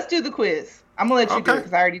 Let's do the quiz. I'm gonna let you do it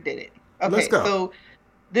because I already did it. Okay, let's go. So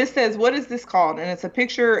this says, what is this called? And it's a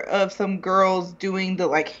picture of some girls doing the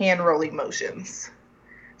hand rolling motions.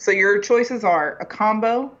 So your choices are a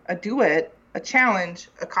combo, a duet, a challenge,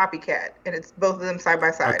 a copycat, and it's both of them side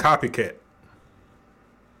by side. A copycat.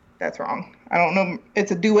 That's wrong. I don't know.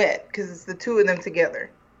 It's a duet because it's the two of them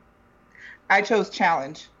together. I chose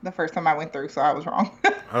challenge the first time I went through, so I was wrong.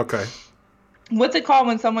 Okay. What's it called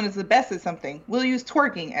when someone is the best at something? We'll use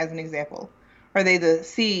twerking as an example. Are they the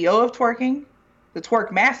CEO of twerking, the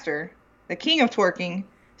twerk master, the king of twerking,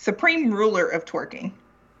 supreme ruler of twerking?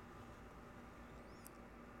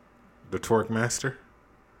 The twerk master?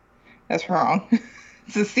 That's wrong.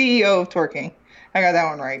 It's the CEO of twerking. I got that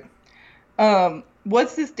one right.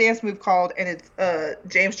 What's this dance move called? And it's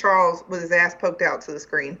James Charles with his ass poked out to the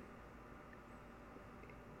screen.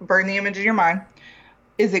 Burn the image in your mind.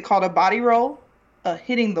 Is it called a body roll, a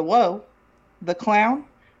hitting the whoa, the clown,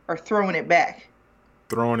 or throwing it back?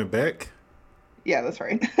 Throwing it back? Yeah, that's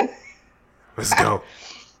right. Let's go.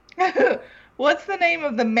 What's the name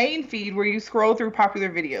of the main feed where you scroll through popular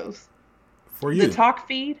videos? For you. The talk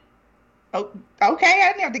feed? Oh, okay,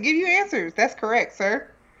 I didn't have to give you answers. That's correct, sir.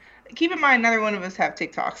 Keep in mind, neither one of us have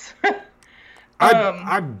TikToks.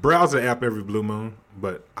 I browse the app every blue moon,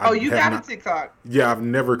 but you got a TikTok. Yeah, I've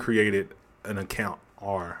never created an account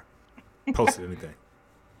or posted anything.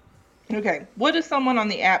 Okay, what does someone on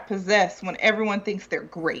the app possess when everyone thinks they're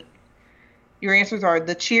great? Your answers are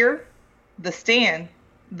the cheer, the stan,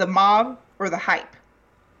 the mob, or the hype.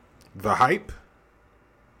 The hype?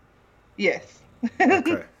 Yes.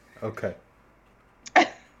 Okay.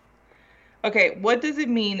 Okay, what does it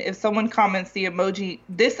mean if someone comments this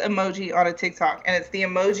emoji on a TikTok, and it's the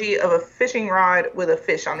emoji of a fishing rod with a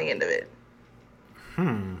fish on the end of it?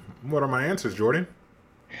 What are my answers, Jordan?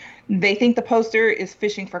 They think the poster is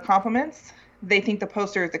fishing for compliments. They think the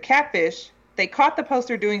poster is a catfish. They caught the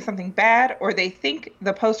poster doing something bad, or they think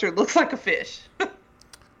the poster looks like a fish.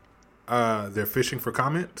 They're fishing for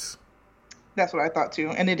comments? That's what I thought too,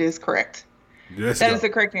 and it is correct. That is the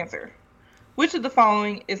correct answer. Which of the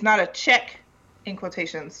following is not a check, in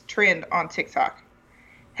quotations, trend on TikTok?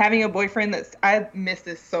 Having a boyfriend I missed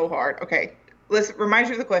this so hard. Okay, let's remind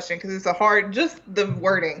you of the question because it's just the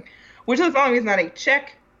wording. Which of the following is not a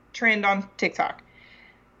check trend on TikTok?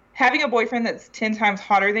 Having a boyfriend that's 10 times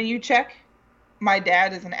hotter than you, check. My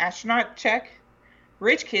dad is an astronaut, check.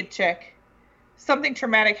 Rich kid, check. Something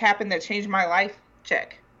traumatic happened that changed my life,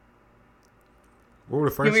 check. What were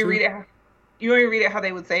the first two? You want me to read it how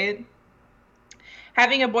they would say it?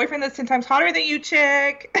 Having a boyfriend that's 10 times hotter than you,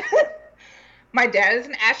 check. My dad is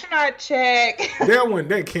an astronaut, check.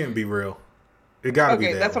 That can't be real. It gotta be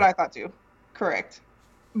that. Okay, that's one. what I thought too. Correct.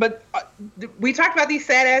 But we talked about these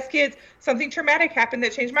sad ass kids. Something traumatic happened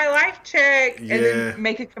that changed my life, check. Yeah. And then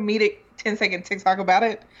make a comedic 10-second TikTok about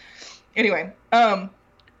it. Anyway,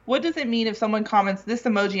 what does it mean if someone comments this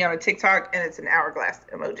emoji on a TikTok and it's an hourglass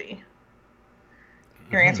emoji?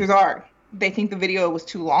 Your answers are: they think the video was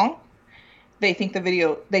too long. They thought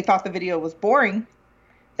the video was boring.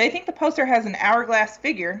 They think the poster has an hourglass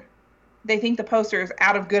figure. They think the poster is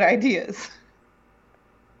out of good ideas.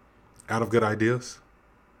 Out of good ideas?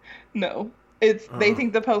 No. They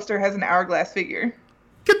think the poster has an hourglass figure.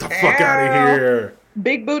 Get the fuck out of here.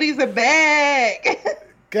 Big booties are back.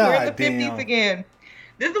 God We're in the damn. 50s again.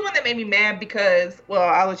 This is the one that made me mad because, well,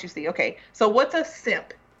 I'll let you see. Okay, so what's a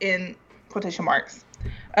simp in quotation marks?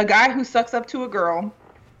 A guy who sucks up to a girl,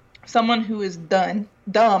 someone who is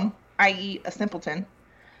dumb, i.e. a simpleton,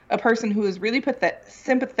 a person who is really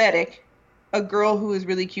sympathetic, a girl who is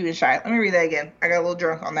really cute and shy. Let me read that again. I got a little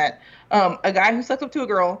drunk on that. A guy who sucks up to a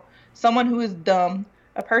girl, someone who is dumb,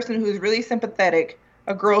 a person who is really sympathetic,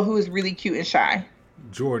 a girl who is really cute and shy.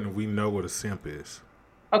 Jordan, we know what a simp is.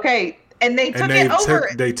 Okay, and they took it over.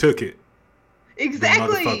 They took it.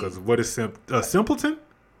 Exactly. The motherfuckers. What is a simpleton?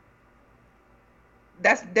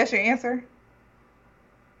 That's your answer?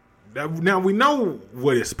 Now we know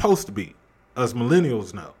what it's supposed to be. Us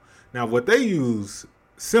millennials know. Now what they use,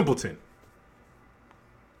 simpleton.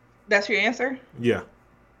 That's your answer? Yeah.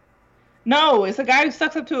 No, it's a guy who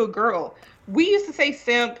sucks up to a girl. We used to say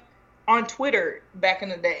simp on Twitter back in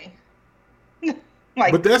the day.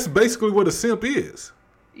 But that's basically what a simp is.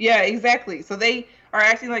 Yeah, exactly. So they are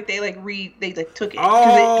acting like they took it.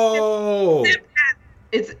 Oh.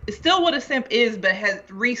 It's still what a simp is, but has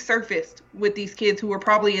resurfaced with these kids who were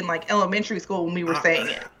probably in like elementary school when we were saying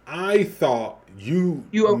it. I thought you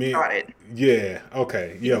overthought it. Yeah.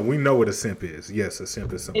 Okay. Yeah, we know what a simp is. Yes, a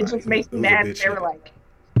simp is somebody. It just makes me mad. They were like,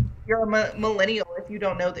 "You're a millennial if you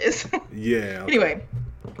don't know this." Yeah. Okay. Anyway,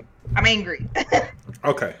 I'm angry.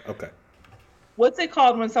 Okay. What's it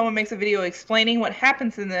called when someone makes a video explaining what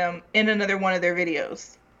happens to them in another one of their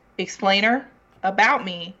videos? Explainer, about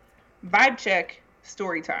me, vibe check,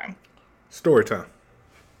 story time. Story time.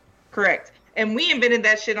 Correct. And we invented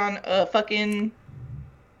that shit on fucking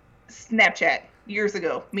Snapchat years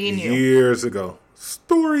ago. Me and you. Years ago.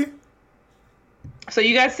 Story. So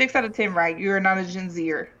you got 6 out of 10 right. You're not a Gen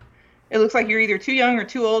Zer. It looks like you're either too young or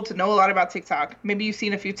too old to know a lot about TikTok. Maybe you've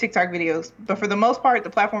seen a few TikTok videos, but for the most part, the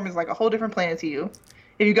platform is like a whole different planet to you.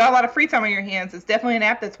 If you got a lot of free time on your hands, it's definitely an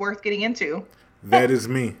app that's worth getting into. That is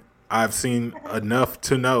me. I've seen enough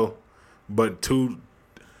to know, but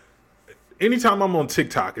anytime I'm on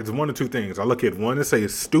TikTok, it's one of two things. I look at one and say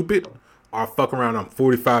it's stupid, or I fuck around. I'm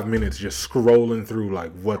 45 minutes just scrolling through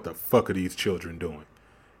like, what the fuck are these children doing?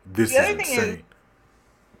 This is insane.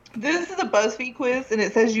 This is a BuzzFeed quiz, and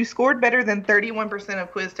it says you scored better than 31%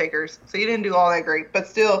 of quiz takers. So you didn't do all that great. But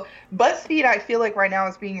still, BuzzFeed, I feel like right now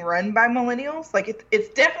is being run by millennials. Like, it's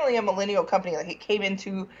definitely a millennial company. Like, it came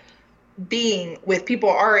into being with people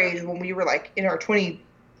our age when we were, like, in our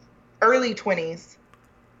early 20s.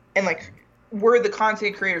 And, like, we're the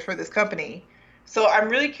content creators for this company. So I'm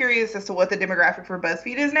really curious as to what the demographic for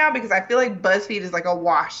BuzzFeed is now, because I feel like BuzzFeed is, like, a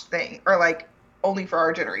wash thing. Or, like, only for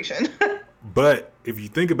our generation. But if you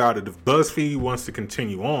think about it, if BuzzFeed wants to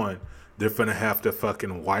continue on, they're gonna have to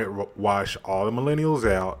fucking whitewash all the millennials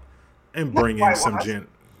out and bring in some gent.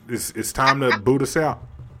 It's time to boot us out.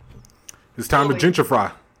 It's time to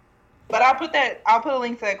gentrify. But I'll put a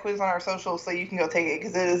link to that quiz on our socials so you can go take it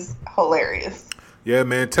because it is hilarious. Yeah,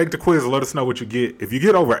 man. Take the quiz and let us know what you get. If you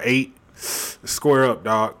get over 8, square up,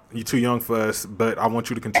 dog. You're too young for us, but I want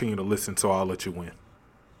you to continue to listen, so I'll let you win.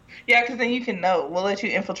 Yeah, because then you can know. We'll let you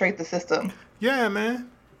infiltrate the system. Yeah,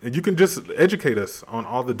 man. And you can just educate us on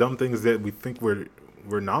all the dumb things that we think we're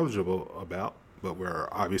knowledgeable about, but we're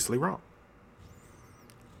obviously wrong.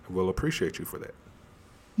 We'll appreciate you for that.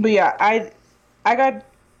 But yeah, I got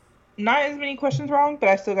not as many questions wrong, but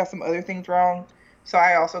I still got some other things wrong. So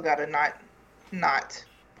I also got a not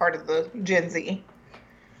part of the Gen Z.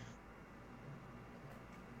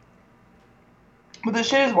 But the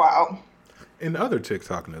shit is wild. In other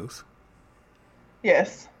TikTok news.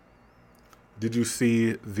 Yes. Did you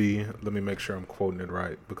see let me make sure I'm quoting it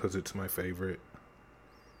right because it's my favorite.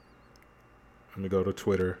 Let me go to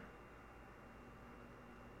Twitter.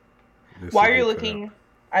 While you're looking,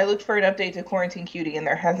 I looked for an update to Quarantine Cutie and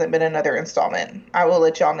there hasn't been another installment. I will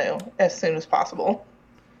let y'all know as soon as possible.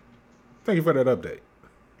 Thank you for that update.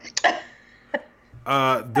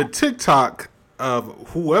 The TikTok of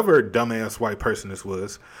whoever dumbass white person this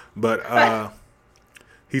was, but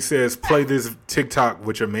he says play this TikTok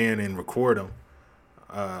with your man and record him.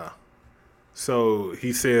 So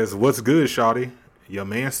he says, "What's good, shawty? Your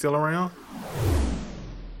man still around?"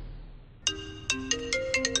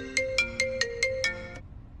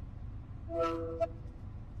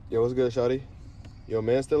 Yo, what's good, shawty? Your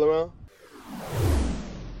man still around?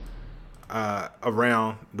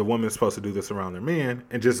 Around the woman's supposed to do this around their man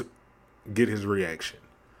and just get his reaction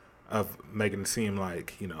of making it seem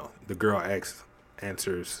like, you know, the girl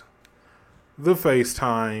answers the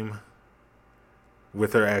FaceTime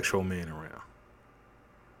with her actual man around.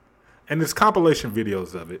 And there's compilation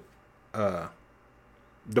videos of it.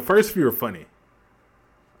 The first few are funny.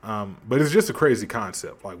 But it's just a crazy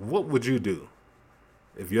concept. Like, what would you do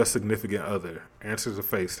if your significant other answers a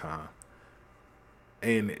FaceTime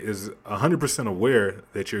and is 100% aware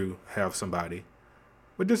that you have somebody,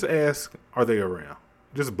 but just ask, are they around?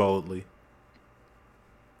 Just boldly.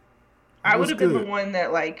 I would have been the one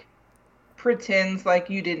that, like, pretends like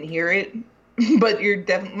you didn't hear it, but you're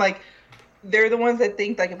definitely, like, they're the ones that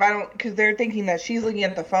think, like, if I don't, because they're thinking that she's looking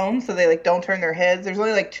at the phone, so they, like, don't turn their heads. There's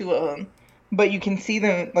only, like, 2 of them, but you can see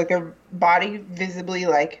them, like, their body visibly,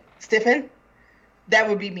 like, stiffen. That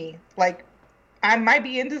would be me. Like, I might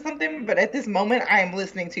be into something, but at this moment, I am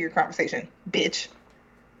listening to your conversation, bitch.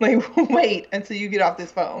 Like, wait until you get off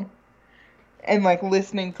this phone. And, like,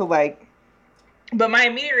 listening to, like... But my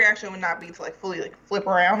immediate reaction would not be to, like, fully, like, flip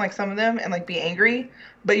around like some of them and, like, be angry.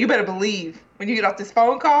 But you better believe, when you get off this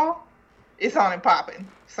phone call, it's on and popping,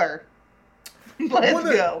 sir. Let's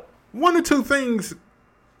go. One or two things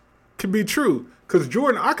can be true. Because,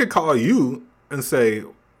 Jordan, I could call you and say,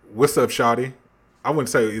 what's up, shawty? I wouldn't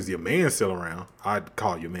say, is your man still around? I'd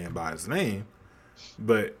call your man by his name.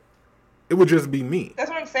 But it would just be me. That's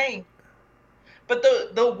what I'm saying. But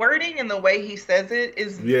the wording and the way he says it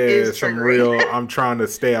is some real, I'm trying to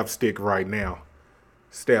stab stick right now.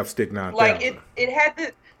 Stab stick 9000. Like, it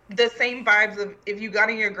had the same vibes of if you got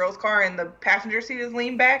in your girl's car and the passenger seat is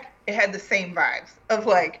leaned back, it had the same vibes of,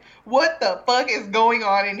 like, what the fuck is going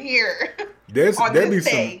on in here?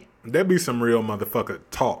 That'd be some real motherfucker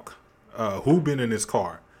talk. Who been in this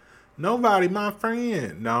car? Nobody, my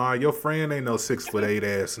friend. Nah, your friend ain't no 6'8"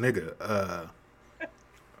 ass nigga.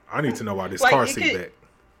 I need to know why this car seat back.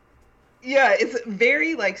 Yeah, it's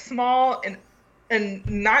very, like, small and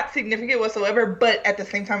not significant whatsoever, but at the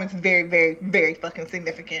same time, it's very, very, very fucking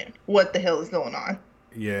significant. What the hell is going on?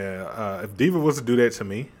 Yeah, if Diva was to do that to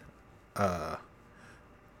me,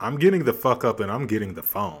 I'm getting the fuck up and I'm getting the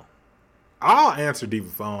phone. I'll answer Diva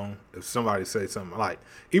phone if somebody says something. Like,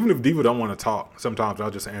 even if Diva don't want to talk, sometimes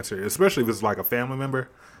I'll just answer it. Especially if it's like a family member.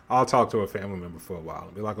 I'll talk to a family member for a while.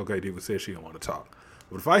 Be like, okay, Diva said she don't want to talk.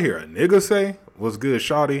 But if I hear a nigga say, what's good,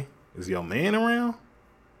 shawty? Is your man around?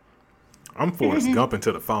 I'm Forrest Gump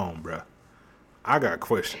into the phone, bruh. I got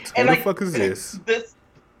questions. Who the fuck is this?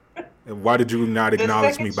 And why did you not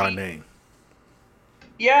acknowledge me by name?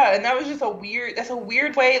 Yeah, and that was just that's a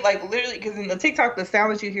weird way, like, literally, because in the TikTok, the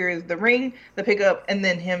sound that you hear is the ring, the pickup, and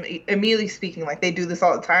then him immediately speaking. Like, they do this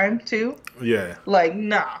all the time, too. Yeah. Like,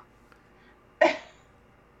 nah.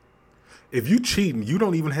 If you cheating, you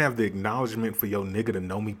don't even have the acknowledgement for your nigga to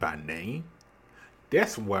know me by name.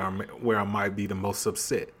 That's where I might be the most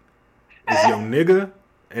upset. Is your nigga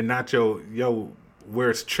and not yo,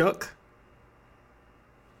 where's Chuck?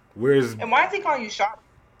 Whereas, And why is he calling you shawty?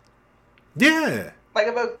 yeah, Like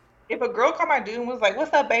if a girl called my dude and was like,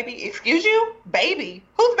 "What's up, baby?" Excuse you, baby.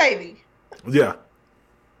 Who's baby? yeah,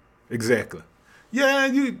 exactly. Yeah,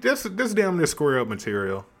 that's damn near square up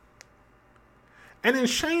material. And then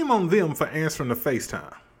shame on them for answering the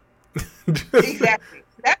FaceTime. Exactly.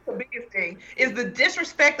 That's the biggest thing. Is the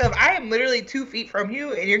disrespect of I am literally 2 feet from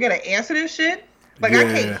you and you're gonna answer this shit? Like I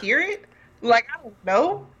Yeah. can't hear it. Like I don't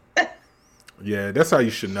know. Yeah, that's how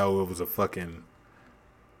you should know it was a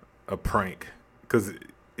prank. Because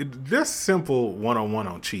that's simple one-on-one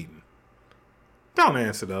on cheating. Don't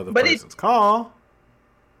answer the other But person's call.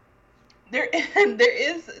 there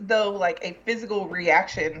is though like a physical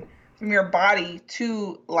reaction from your body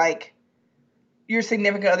to like your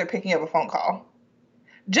significant other picking up a phone call.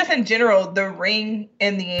 Just in general, the ring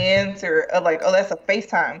and the answer of like, oh, that's a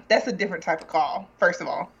FaceTime. That's a different type of call, first of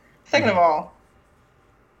all. Second of all,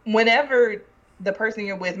 whenever the person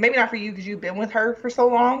you're with, maybe not for you because you've been with her for so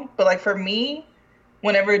long, but like for me,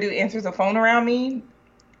 whenever a dude answers the phone around me,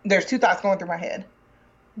 there's 2 thoughts going through my head.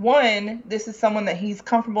 One, this is someone that he's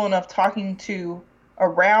comfortable enough talking to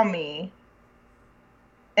around me.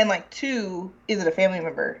 And like 2, is it a family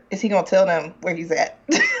member? Is he gonna tell them where he's at?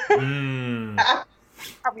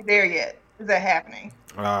 Are we there yet? Is that happening?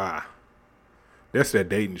 That's that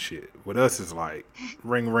dating shit. With us, it's like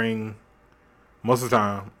ring, ring. Most of the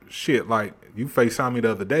time, shit, like you FaceTime me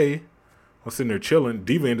the other day. I'm sitting there chilling.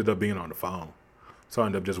 Diva ended up being on the phone. So I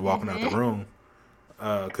ended up just walking out the room.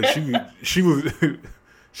 Because she was,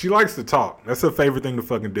 she likes to talk. That's her favorite thing to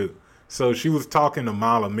fucking do. So she was talking a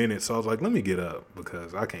mile a minute. So I was like, let me get up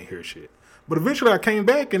because I can't hear shit. But eventually I came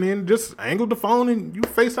back and then just angled the phone and you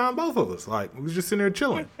FaceTime both of us. Like, we was just sitting there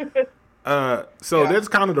chilling. So that's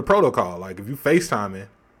kind of the protocol. Like, if you FaceTiming,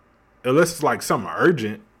 unless it's like something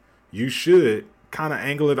urgent, you should kind of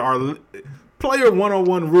angle it. Our player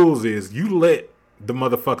 101 rules is you let the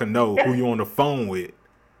motherfucker know who you on the phone with,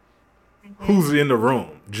 who's in the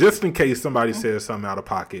room, just in case somebody says something out of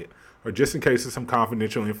pocket, or just in case it's some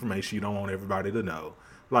confidential information you don't want everybody to know.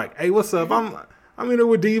 Like, hey, what's up? I'm in there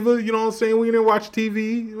with Diva. You know what I'm saying? We in there watch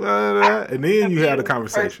TV, and then you had a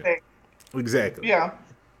conversation. Perfect. Exactly. Yeah.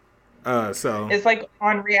 So It's like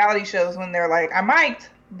on reality shows when they're like, "I'm mic'd"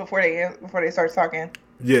 before they start talking.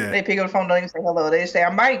 yeah, They pick up the phone, don't even say hello. They just say,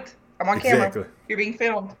 "I'm mic'd. I'm on Exactly. camera. You're being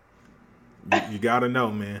filmed." you gotta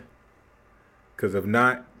know, man, because if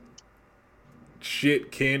not,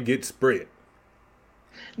 shit can get spread.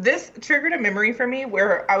 This triggered a memory for me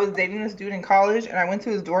where I was dating this dude in college, and I went to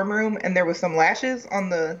his dorm room, and there was some lashes on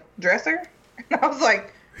the dresser, and I was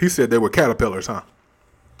like, He said they were caterpillars, huh?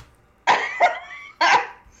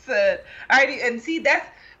 "Said and see that's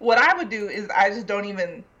what I would do is I just don't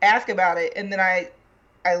even ask about it, and then I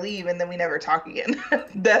leave, and then we never talk again."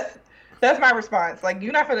 That's my response. Like,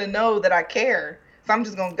 you're not gonna know that I care, so I'm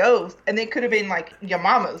just gonna ghost. And it could have been like your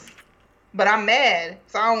mama's, but I'm mad,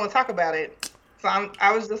 so I don't want to talk about it. So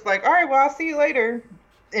I was just like, all right, well, I'll see you later.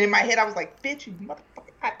 And in my head, I was like, bitch, you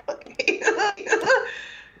motherfucker, I fucking hate you.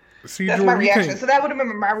 See, That's Jordan, my you reaction. can't- So that would have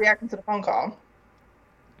been my reaction to the phone call.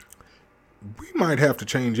 We might have to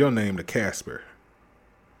change your name to Casper.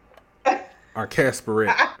 Or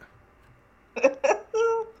Casperette.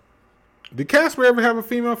 Did Casper ever have a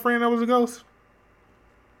female friend that was a ghost?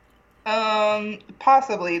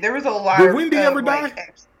 Possibly. There was a lot. Did Wendy of, ever like, die?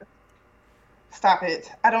 Stop it.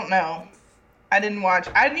 I don't know. I didn't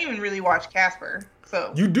even really watch Casper.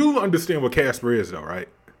 So You do understand what Casper is, though, right?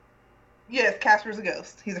 yes, Casper's a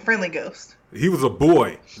ghost. He's a friendly ghost. He was a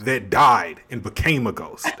boy that died and became a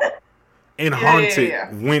ghost. And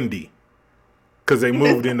haunted Wendy. Because they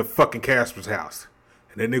moved into fucking Casper's house.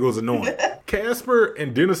 And that nigga was annoying. Casper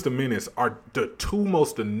and Dennis the Menace are the 2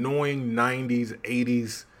 most annoying 90s,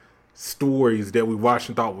 80s stories that we watched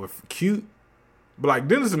and thought were cute. But like,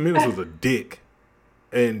 Dennis the Menace was a dick.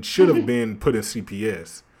 And should have been put in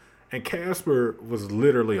CPS. And Casper was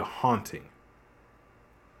literally a haunting.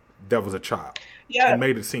 That was a child. Yeah. It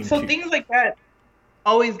made it seem So cute. things like that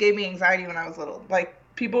always gave me anxiety when I was little. Like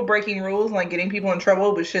people breaking rules and like getting people in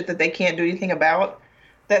trouble with shit that they can't do anything about.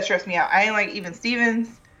 That stressed me out. I didn't like Even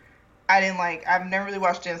Stevens. I've never really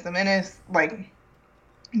watched Dennis the Menace. Like,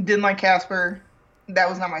 didn't like Casper. That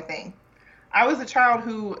was not my thing. I was a child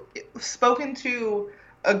who, spoken to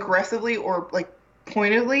aggressively or like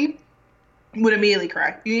pointedly, would immediately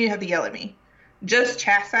cry. You didn't have to yell at me. Just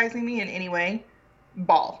chastising me in any way,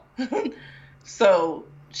 bawl. So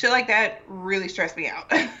shit like that really stressed me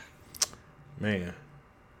out. Man,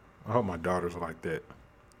 I hope my daughters are like that.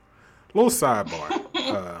 Little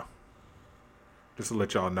sidebar. Just to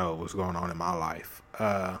let y'all know what's going on in my life.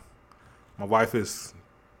 My wife is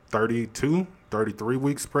 32, 33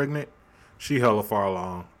 weeks pregnant. She hella far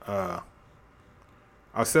along.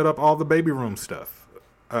 I set up all the baby room stuff.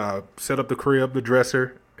 Set up the crib, the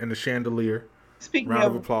dresser, and the chandelier. Speaking Round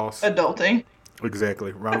of of applause. adulting.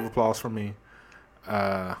 Exactly. Round of applause for me.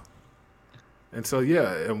 And so,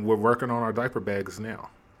 yeah, and we're working on our diaper bags now.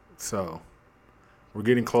 So we're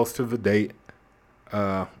getting close to the date.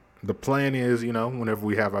 The plan is, whenever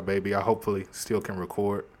we have our baby, I hopefully still can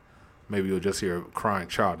record. Maybe you'll just hear a crying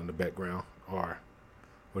child in the background, or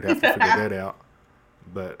we'd have to figure that out.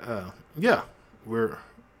 But, yeah, we're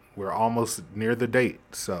almost near the date.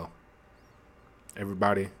 So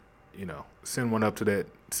everybody, send one up to that.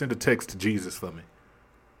 Send a text to Jesus for me.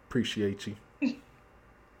 Appreciate you.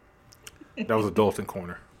 That was Adulting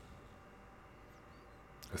Corner.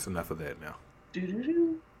 That's enough of that now.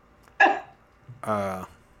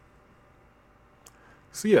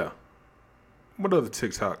 So yeah, what other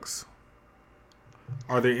TikToks?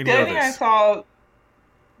 Are there any The other others? thing I saw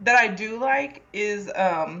that I do like is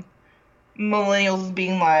millennials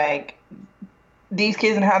being like these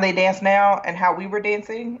kids and how they dance now and how we were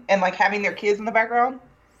dancing and like having their kids in the background.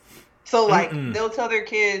 So like they'll tell their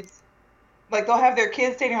kids, like they'll have their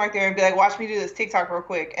kids standing right there and be like, watch me do this TikTok real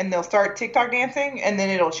quick. And they'll start TikTok dancing and then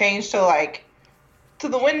it'll change to like to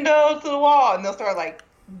the window, to the wall, and they'll start like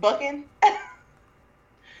bucking.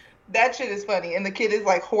 That shit is funny. And the kid is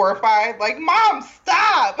like horrified, like, Mom,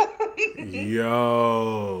 stop.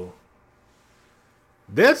 Yo.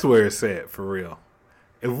 That's where it's at, for real.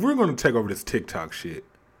 If we're going to take over this TikTok shit,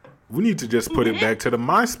 we need to just put it back to the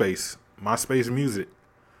MySpace music.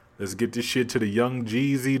 Let's get this shit to the Young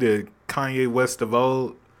Jeezy, the Kanye West of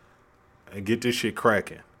old, and get this shit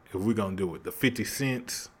cracking. If we're going to do it. The 50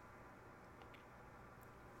 Cents.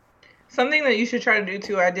 Something that you should try to do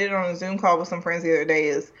too, I did it on a Zoom call with some friends the other day,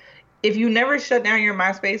 is if you never shut down your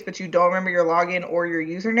MySpace but you don't remember your login or your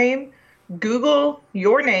username, Google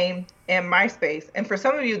your name and MySpace. And for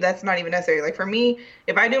some of you, that's not even necessary. Like for me,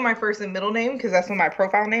 if I do my first and middle name, because that's what my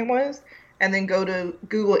profile name was, and then go to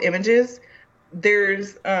Google Images,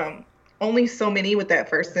 there's only so many with that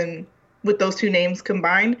first and with those two names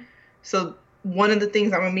combined. So one of the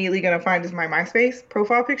things I'm immediately going to find is my MySpace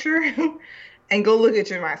profile picture and go look at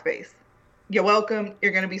your MySpace. You're welcome.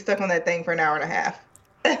 You're going to be stuck on that thing for an hour and a half.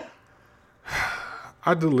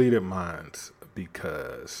 I deleted mine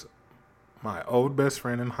because my old best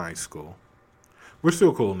friend in high school, we're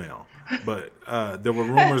still cool now, but there were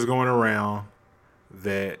rumors going around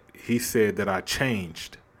that he said that I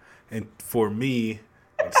changed. And for me,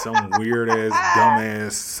 in some weird ass,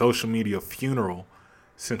 dumbass social media funeral,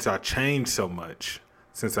 since I changed so much,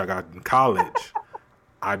 since I got in college,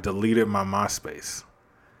 I deleted my MySpace.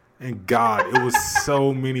 And God, it was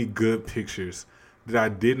so many good pictures that I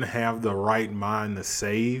didn't have the right mind to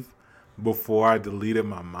save before I deleted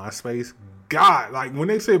my MySpace. God, like when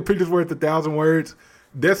they say a picture's worth 1,000 words,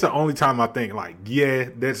 that's the only time I think like, yeah,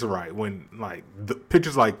 that's right. When like the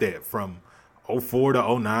pictures like that from 04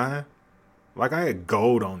 to 09, like I had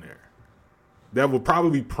gold on there. That will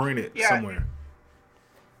probably be printed somewhere.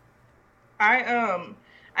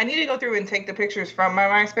 I need to go through and take the pictures from my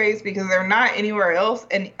MySpace because they're not anywhere else,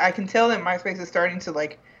 and I can tell that MySpace is starting to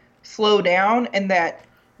like slow down, and that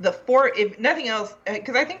if nothing else,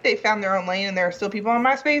 because I think they found their own lane and there are still people on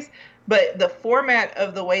MySpace, but the format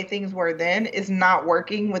of the way things were then is not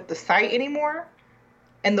working with the site anymore,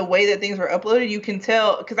 and the way that things were uploaded, you can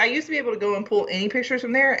tell, because I used to be able to go and pull any pictures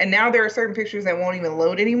from there, and now there are certain pictures that won't even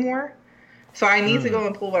load anymore. So I need to go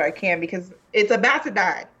and pull what I can because it's about to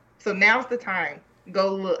die. So now's the time.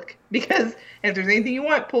 Go look, because if there's anything you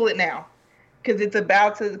want, pull it now, because it's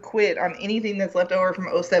about to quit on anything that's left over from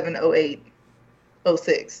 07, 08,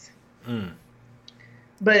 06.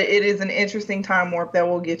 But it is an interesting time warp that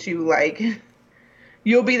will get you like,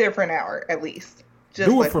 you'll be there for an hour at least. Just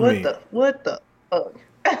do it like, for what me. What the fuck?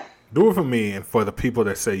 Do it for me and for the people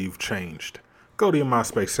that say you've changed. Go to your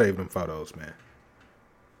MySpace, save them photos, man.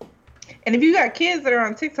 And if you got kids that are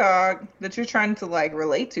on TikTok that you're trying to like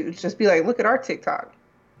relate to, just be like, look at our TikTok.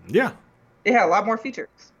 Yeah. It had a lot more features.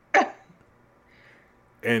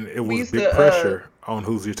 And it was big pressure on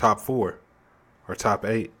who's your top 4 or top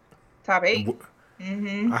 8. Top 8.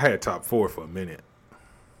 I had top 4 for a minute.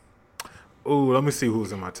 Ooh, let me see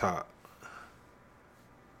who's in my top.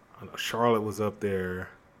 I know Charlotte was up there.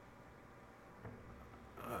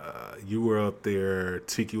 You were up there.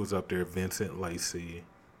 Tiki was up there. Vincent Lacey.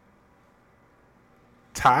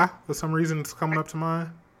 Ty, for some reason, it's coming up to mind.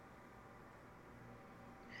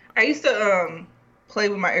 I used to play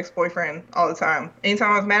with my ex-boyfriend all the time.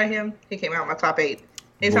 Anytime I was mad at him, he came out in my top 8.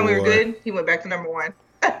 Anytime we were good, he went back to number 1.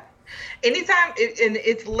 Anytime, and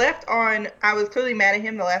it's left on. I was clearly mad at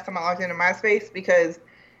him the last time I logged into MySpace because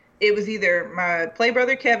it was either my play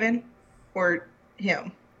brother Kevin or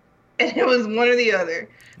him, and it was one or the other.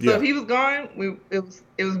 So if he was gone,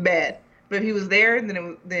 it was bad. But if he was there,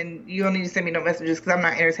 then you don't need to send me no messages because I'm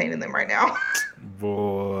not entertaining them right now.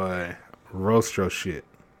 Boy, roast your shit.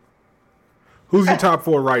 Who's your top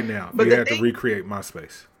 4 right now? If you had to recreate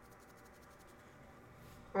MySpace.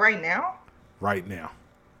 Right now? Right now.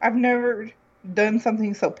 I've never done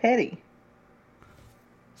something so petty.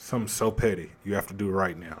 Something so petty. You have to do it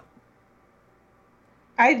right now.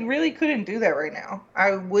 I really couldn't do that right now.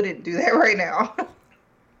 I wouldn't do that right now.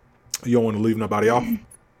 You don't want to leave nobody off?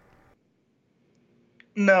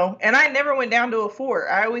 No. And I never went down to a 4.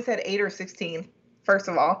 I always had 8 or 16, first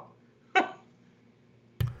of all.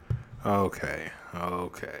 Okay.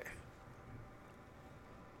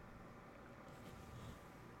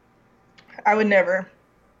 I would never.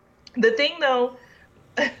 The thing, though,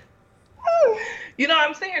 you know,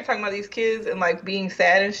 I'm sitting here talking about these kids and, like, being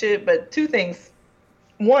sad and shit, but 2 things.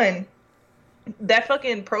 1, that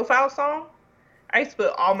fucking profile song, I used to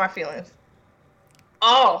put all my feelings.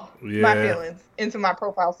 My feelings into my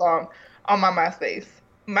profile song on my MySpace.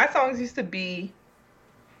 My songs used to be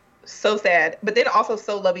so sad, but then also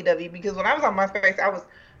so lovey-dovey because when I was on MySpace, I was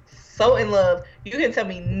so in love. You couldn't tell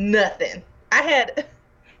me nothing. I had...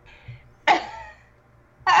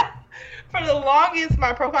 For the longest,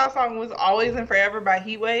 my profile song was Always and Forever by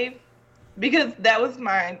Heatwave because that was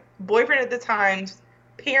my boyfriend at the time's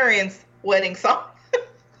parents' wedding song.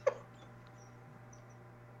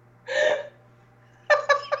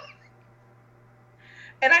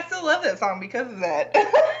 And I still love that song because of that.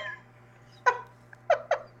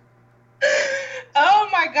 Oh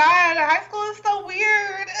my God, high school is so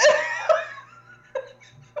weird.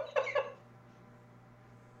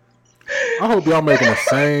 I hope y'all making the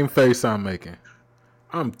same face I'm making.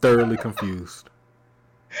 I'm thoroughly confused.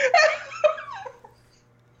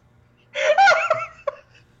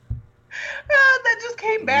 That just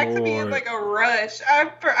came back to me in like a rush.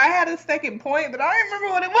 I had a second point, but I don't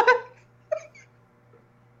remember what it was.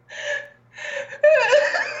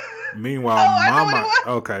 Meanwhile, Mama.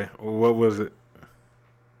 Okay, what was it?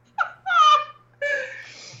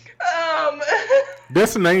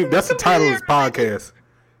 That's the name. That's the title of this podcast.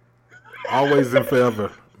 Always and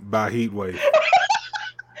Forever by Heatwave.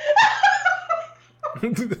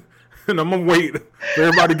 And I'm gonna wait for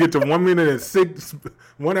everybody to get to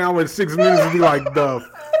 1 hour and 6 minutes and be like, the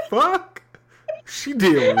fuck? She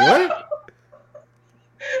did what?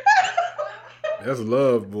 That's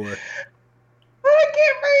love, boy. I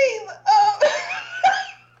can't breathe.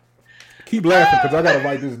 Keep laughing because I gotta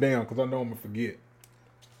write this down because I know I'm gonna forget.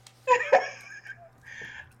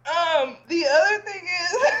 The other thing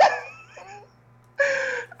is,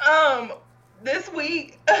 this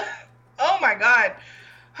week, oh my God.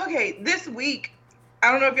 Okay, this week,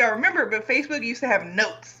 I don't know if y'all remember, but Facebook used to have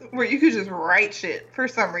notes where you could just write shit for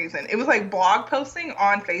some reason. It was like blog posting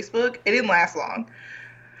on Facebook. It didn't last long.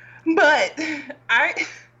 But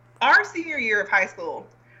our senior year of high school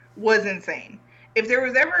was insane. If there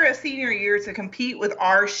was ever a senior year to compete with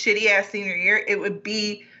our shitty ass senior year, it would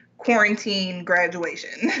be quarantine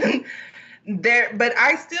graduation. But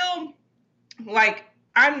I still, like,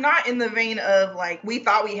 I'm not in the vein of, like, we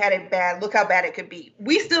thought we had it bad. Look how bad it could be.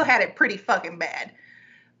 We still had it pretty fucking bad.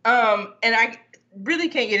 And I really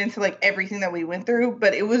can't get into, like, everything that we went through,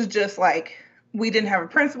 but it was just, like, we didn't have a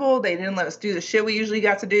principal. They didn't let us do the shit we usually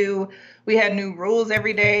got to do. We had new rules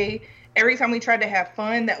every day. Every time we tried to have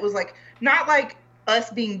fun, that was, like, not, like, us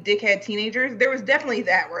being dickhead teenagers. There was definitely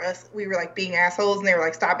that where we were, like, being assholes, and they were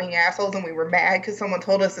like, stop being assholes, and we were mad because someone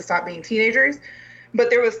told us to stop being teenagers. But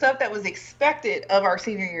there was stuff that was expected of our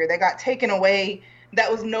senior year that got taken away that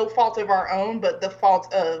was no fault of our own, but the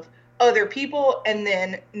fault of other people, and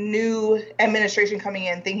then new administration coming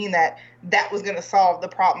in thinking that that was going to solve the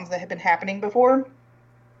problems that had been happening before.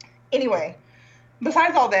 Anyway,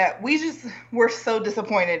 besides all that, we just were so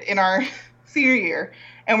disappointed in our senior year,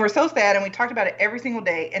 and we're so sad, and we talked about it every single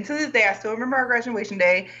day. And to this day, I still remember our graduation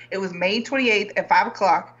day. It was May 28th at 5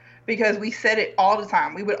 o'clock. Because we said it all the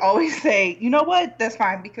time. We would always say, you know what? That's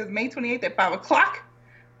fine. Because May 28th at 5 o'clock,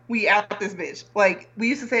 we out this bitch. Like, we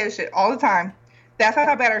used to say this shit all the time. That's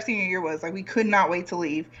how bad our senior year was. Like, we could not wait to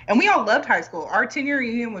leave. And we all loved high school. Our 10-year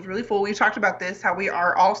reunion was really full. We talked about this, how we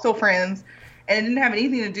are all still friends. And it didn't have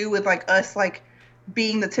anything to do with, like, us, like,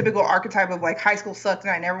 being the typical archetype of, like, high school sucked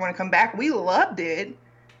and I never want to come back. We loved it.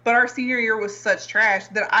 But our senior year was such trash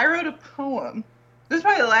that I wrote a poem. This is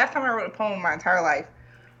probably the last time I wrote a poem in my entire life.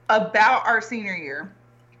 About our senior year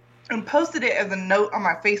and posted it as a note on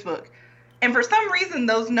my Facebook. And for some reason,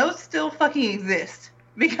 those notes still fucking exist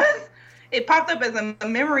because it popped up as a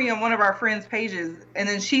memory on one of our friends' pages, and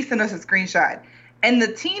then she sent us a screenshot. And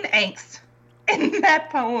the teen angst in that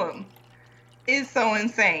poem is so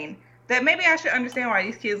insane that maybe I should understand why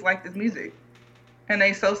these kids like this music. And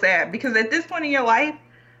they so sad because at this point in your life,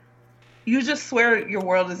 you just swear your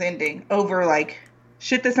world is ending over like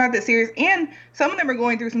shit that's not that serious. And some of them are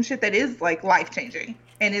going through some shit that is like life changing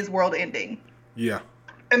and is world ending. Yeah.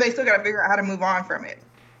 And they still got to figure out how to move on from it.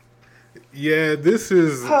 Yeah, this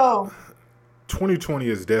is... Oh. 2020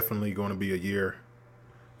 is definitely going to be a year.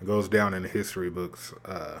 It goes down in the history books.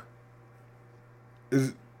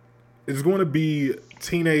 It's going to be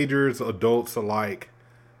teenagers, adults alike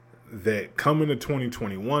that come into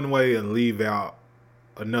 2020 one way and leave out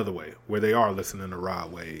another way, where they are listening to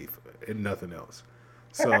Rod Wave and nothing else.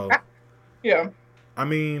 So, yeah. I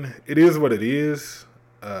mean, it is what it is.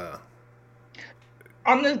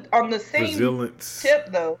 On the same resilience. tip,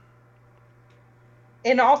 though,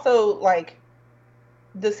 and also like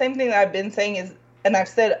the same thing that I've been saying is, and I've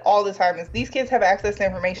said all the time, is these kids have access to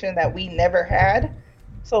information that we never had.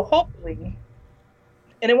 So hopefully,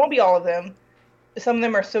 and it won't be all of them. Some of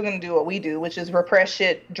them are still going to do what we do, which is repress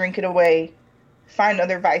shit, drink it away, find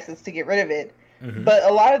other vices to get rid of it. Mm-hmm. But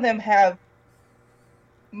a lot of them have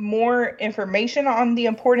more information on the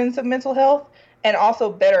importance of mental health and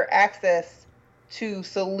also better access to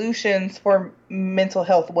solutions for mental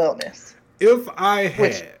health wellness. If I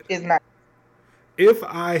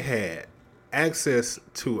had access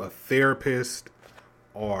to a therapist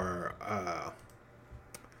or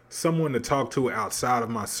someone to talk to outside of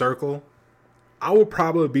my circle, I would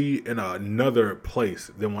probably be in another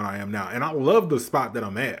place than what I am now. And I love the spot that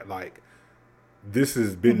I'm at. Like, this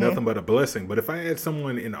has been nothing but a blessing. But if I had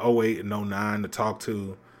someone in 08 and 09 to talk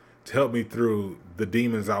to help me through the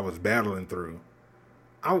demons I was battling through,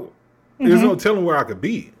 there's no telling where I could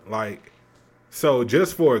be. Like, so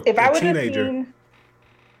just for a teenager.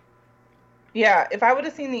 If I would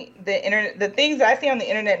have seen the internet, the things that I see on the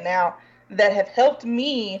internet now that have helped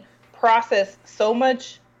me process so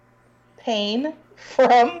much pain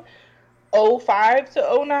from 05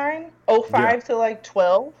 to 09, 05 to like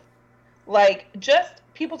 12, like just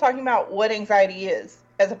people talking about what anxiety is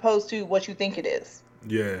as opposed to what you think it is.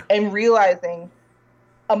 Yeah. And realizing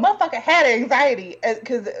a motherfucker had anxiety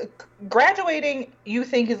because graduating you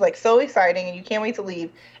think is like so exciting and you can't wait to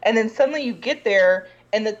leave. And then suddenly you get there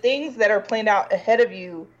and the things that are planned out ahead of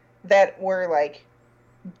you that were like,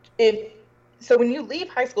 so when you leave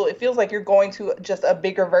high school, it feels like you're going to just a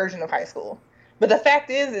bigger version of high school. But the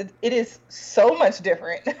fact is, it is so much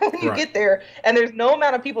different when you get there. And there's no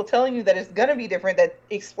amount of people telling you that it's going to be different that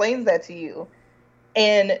explains that to you.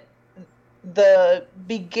 And the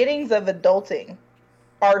beginnings of adulting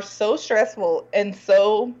are so stressful and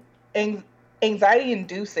so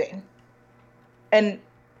anxiety-inducing. And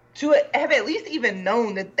to have at least even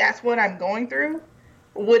known that that's what I'm going through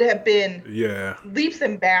would have been leaps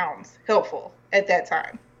and bounds helpful at that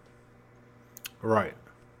time. Right.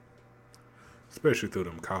 Especially through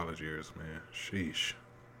them college years, man. Sheesh.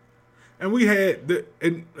 And we had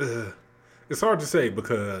it's hard to say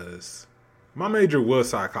because my major was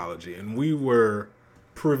psychology, and we were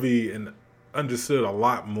privy and understood a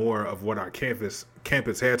lot more of what our campus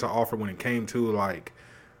had to offer when it came to like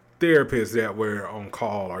therapists that were on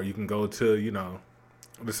call, or you can go to,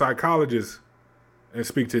 the psychologists and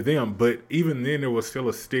speak to them. But even then, there was still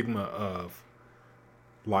a stigma of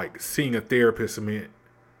like seeing a therapist meant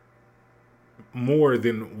more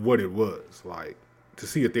than what it was. Like, to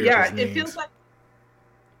see a therapist means, it feels like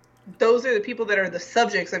those are the people that are the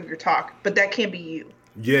subjects of your talk, but that can't be you.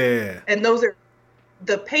 Yeah. And those are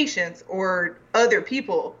the patients or other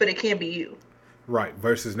people, but it can't be you. Right.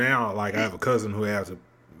 Versus now, like, I have a cousin who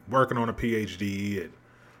working on a PhD, and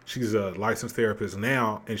she's a licensed therapist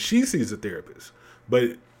now, and she sees a therapist.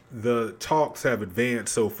 But the talks have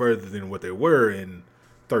advanced so further than what they were in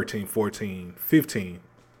 13, 14, 15,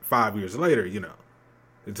 5 years later,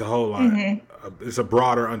 It's a whole lot. It's a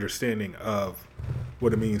broader understanding of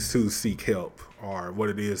what it means to seek help, or what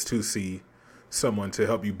it is to see someone to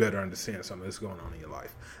help you better understand something that's going on in your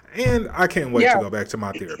life. And I can't wait to go back to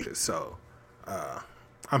my therapist. So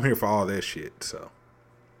I'm here for all that shit. So.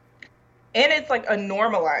 And it's like a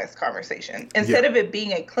normalized conversation. Instead of it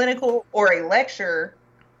being a clinical or a lecture,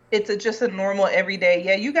 it's just a normal everyday,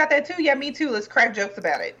 yeah, you got that too? Yeah, me too. Let's crack jokes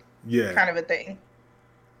about it. Yeah. Kind of a thing.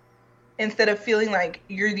 Instead of feeling like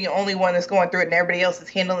you're the only one that's going through it and everybody else is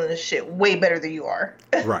handling this shit way better than you are.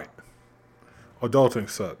 Right. Adulting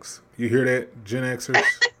sucks. You hear that, Gen Xers,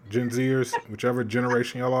 Gen Zers, whichever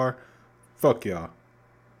generation y'all are? Fuck y'all.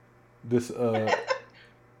 This,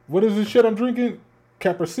 What is this shit I'm drinking?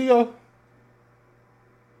 Capriccio?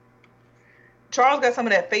 Charles got some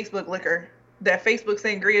of that Facebook liquor. That Facebook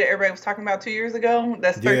sangria that everybody was talking about 2 years ago.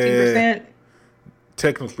 That's 13%.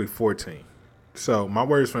 Technically 14. So my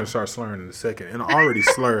word's going to start slurring in a second. And I already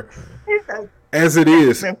slur as it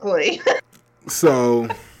is. Simply. So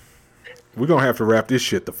we're going to have to wrap this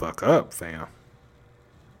shit the fuck up, fam.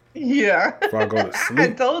 Yeah. Before I go to sleep. I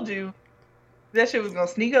told you that shit was going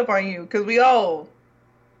to sneak up on you because we old.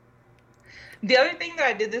 The other thing that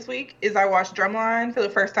I did this week is I watched Drumline for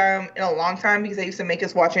the first time in a long time because they used to make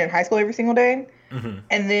us watch it in high school every single day. Mm-hmm.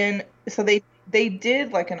 And then, so they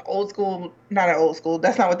did like an old school, not an old school,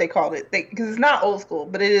 that's not what they called it. Because it's not old school,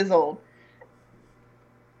 but it is old.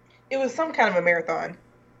 It was some kind of a marathon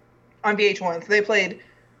on VH1. So they played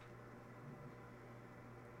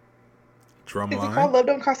Drumline. Is it called Love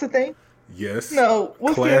Don't Cost a Thing? Yes. No.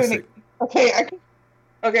 What's Classic.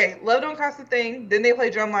 Okay, Love Don't Cost a Thing, then they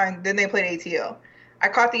played Drumline, then they played ATL. I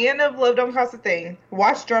caught the end of Love Don't Cost a Thing,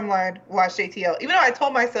 watched Drumline, watched ATL. Even though I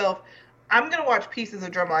told myself, I'm going to watch pieces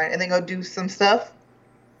of Drumline and then go do some stuff,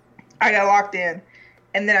 I got locked in.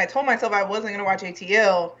 And then I told myself I wasn't going to watch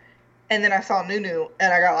ATL, and then I saw Nunu,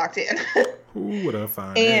 and I got locked in. Who would I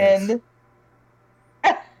find? And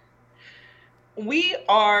we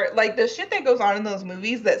are, like, the shit that goes on in those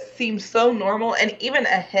movies that seems so normal and even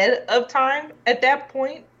ahead of time at that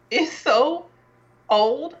point is so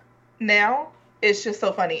old now. It's just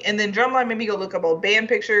so funny. And then Drumline made me go look up old band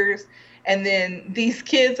pictures. And then these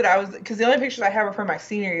kids that because the only pictures I have are from my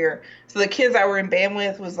senior year. So the kids I were in band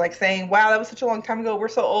with was like saying, wow, that was such a long time ago. We're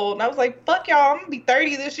so old. And I was like, fuck y'all, I'm going to be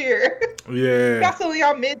 30 this year. Yeah. Y'all still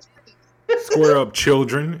y'all mid. Square up,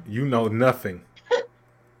 children. You know nothing.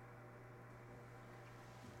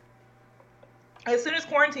 As soon as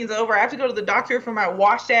quarantine's over, I have to go to the doctor for my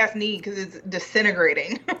washed ass knee because it's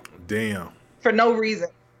disintegrating. Damn. For no reason.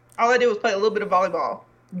 All I did was play a little bit of volleyball.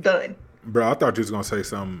 Done. Bro, I thought you was going to say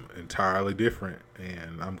something entirely different,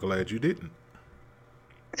 and I'm glad you didn't.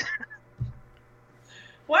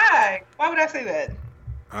 Why? Why would I say that?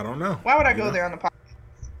 I don't know. Why would I go there on the podcast?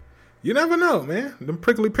 You never know, man. Them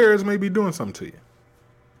prickly pears may be doing something to you.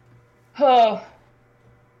 Oh,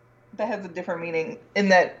 that has a different meaning in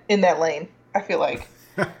that lane, I feel like.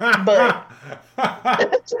 But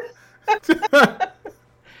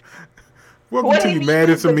welcome to You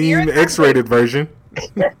Mad It's a Meme X-rated version.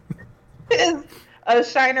 Is a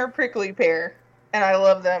Shiner prickly pear, and I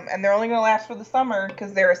love them. And they're only going to last for the summer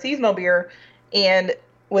because they're a seasonal beer. And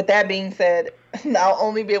with that being said, I'll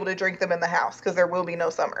only be able to drink them in the house because there will be no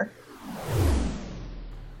summer.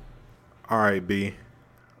 All right, B.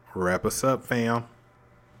 Wrap us up, fam.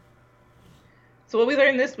 So what we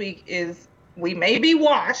learned this week is we may be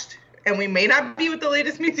washed and we may not be with the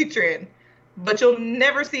latest music trend, but you'll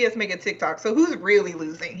never see us make a TikTok. So who's really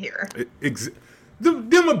losing here?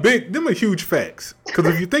 Them are huge facts. Because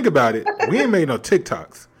if you think about it, we ain't made no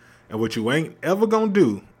TikToks. And what you ain't ever gonna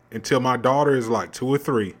do until my daughter is like 2 or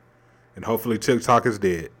 3, and hopefully TikTok is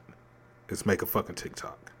dead, is make a fucking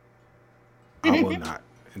TikTok. I will not.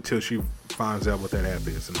 Until she finds out what that app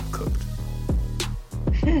is and I'm cooked.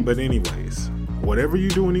 But anyways, whatever you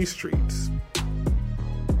do in these streets,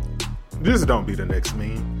 just don't be the next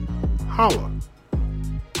meme. Holla.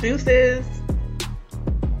 Deuces.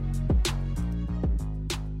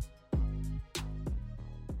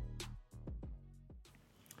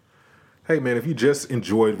 Hey man, if you just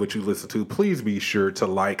enjoyed what you listened to, please be sure to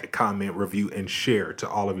like, comment, review, and share to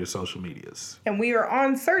all of your social medias. And we are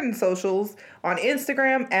on certain socials, on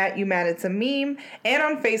Instagram at You Mad It's a Meme, and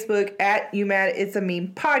on Facebook at You Mad It's a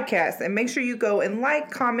Meme Podcast. And make sure you go and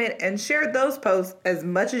like, comment, and share those posts as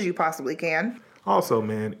much as you possibly can. Also,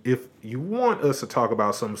 man, if you want us to talk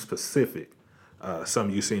about something specific,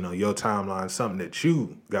 something you've seen on your timeline, something that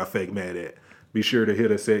you got fake mad at, be sure to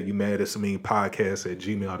hit us at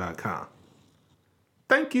YouMadIt'sAMemePodcast@gmail.com.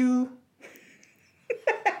 Thank you.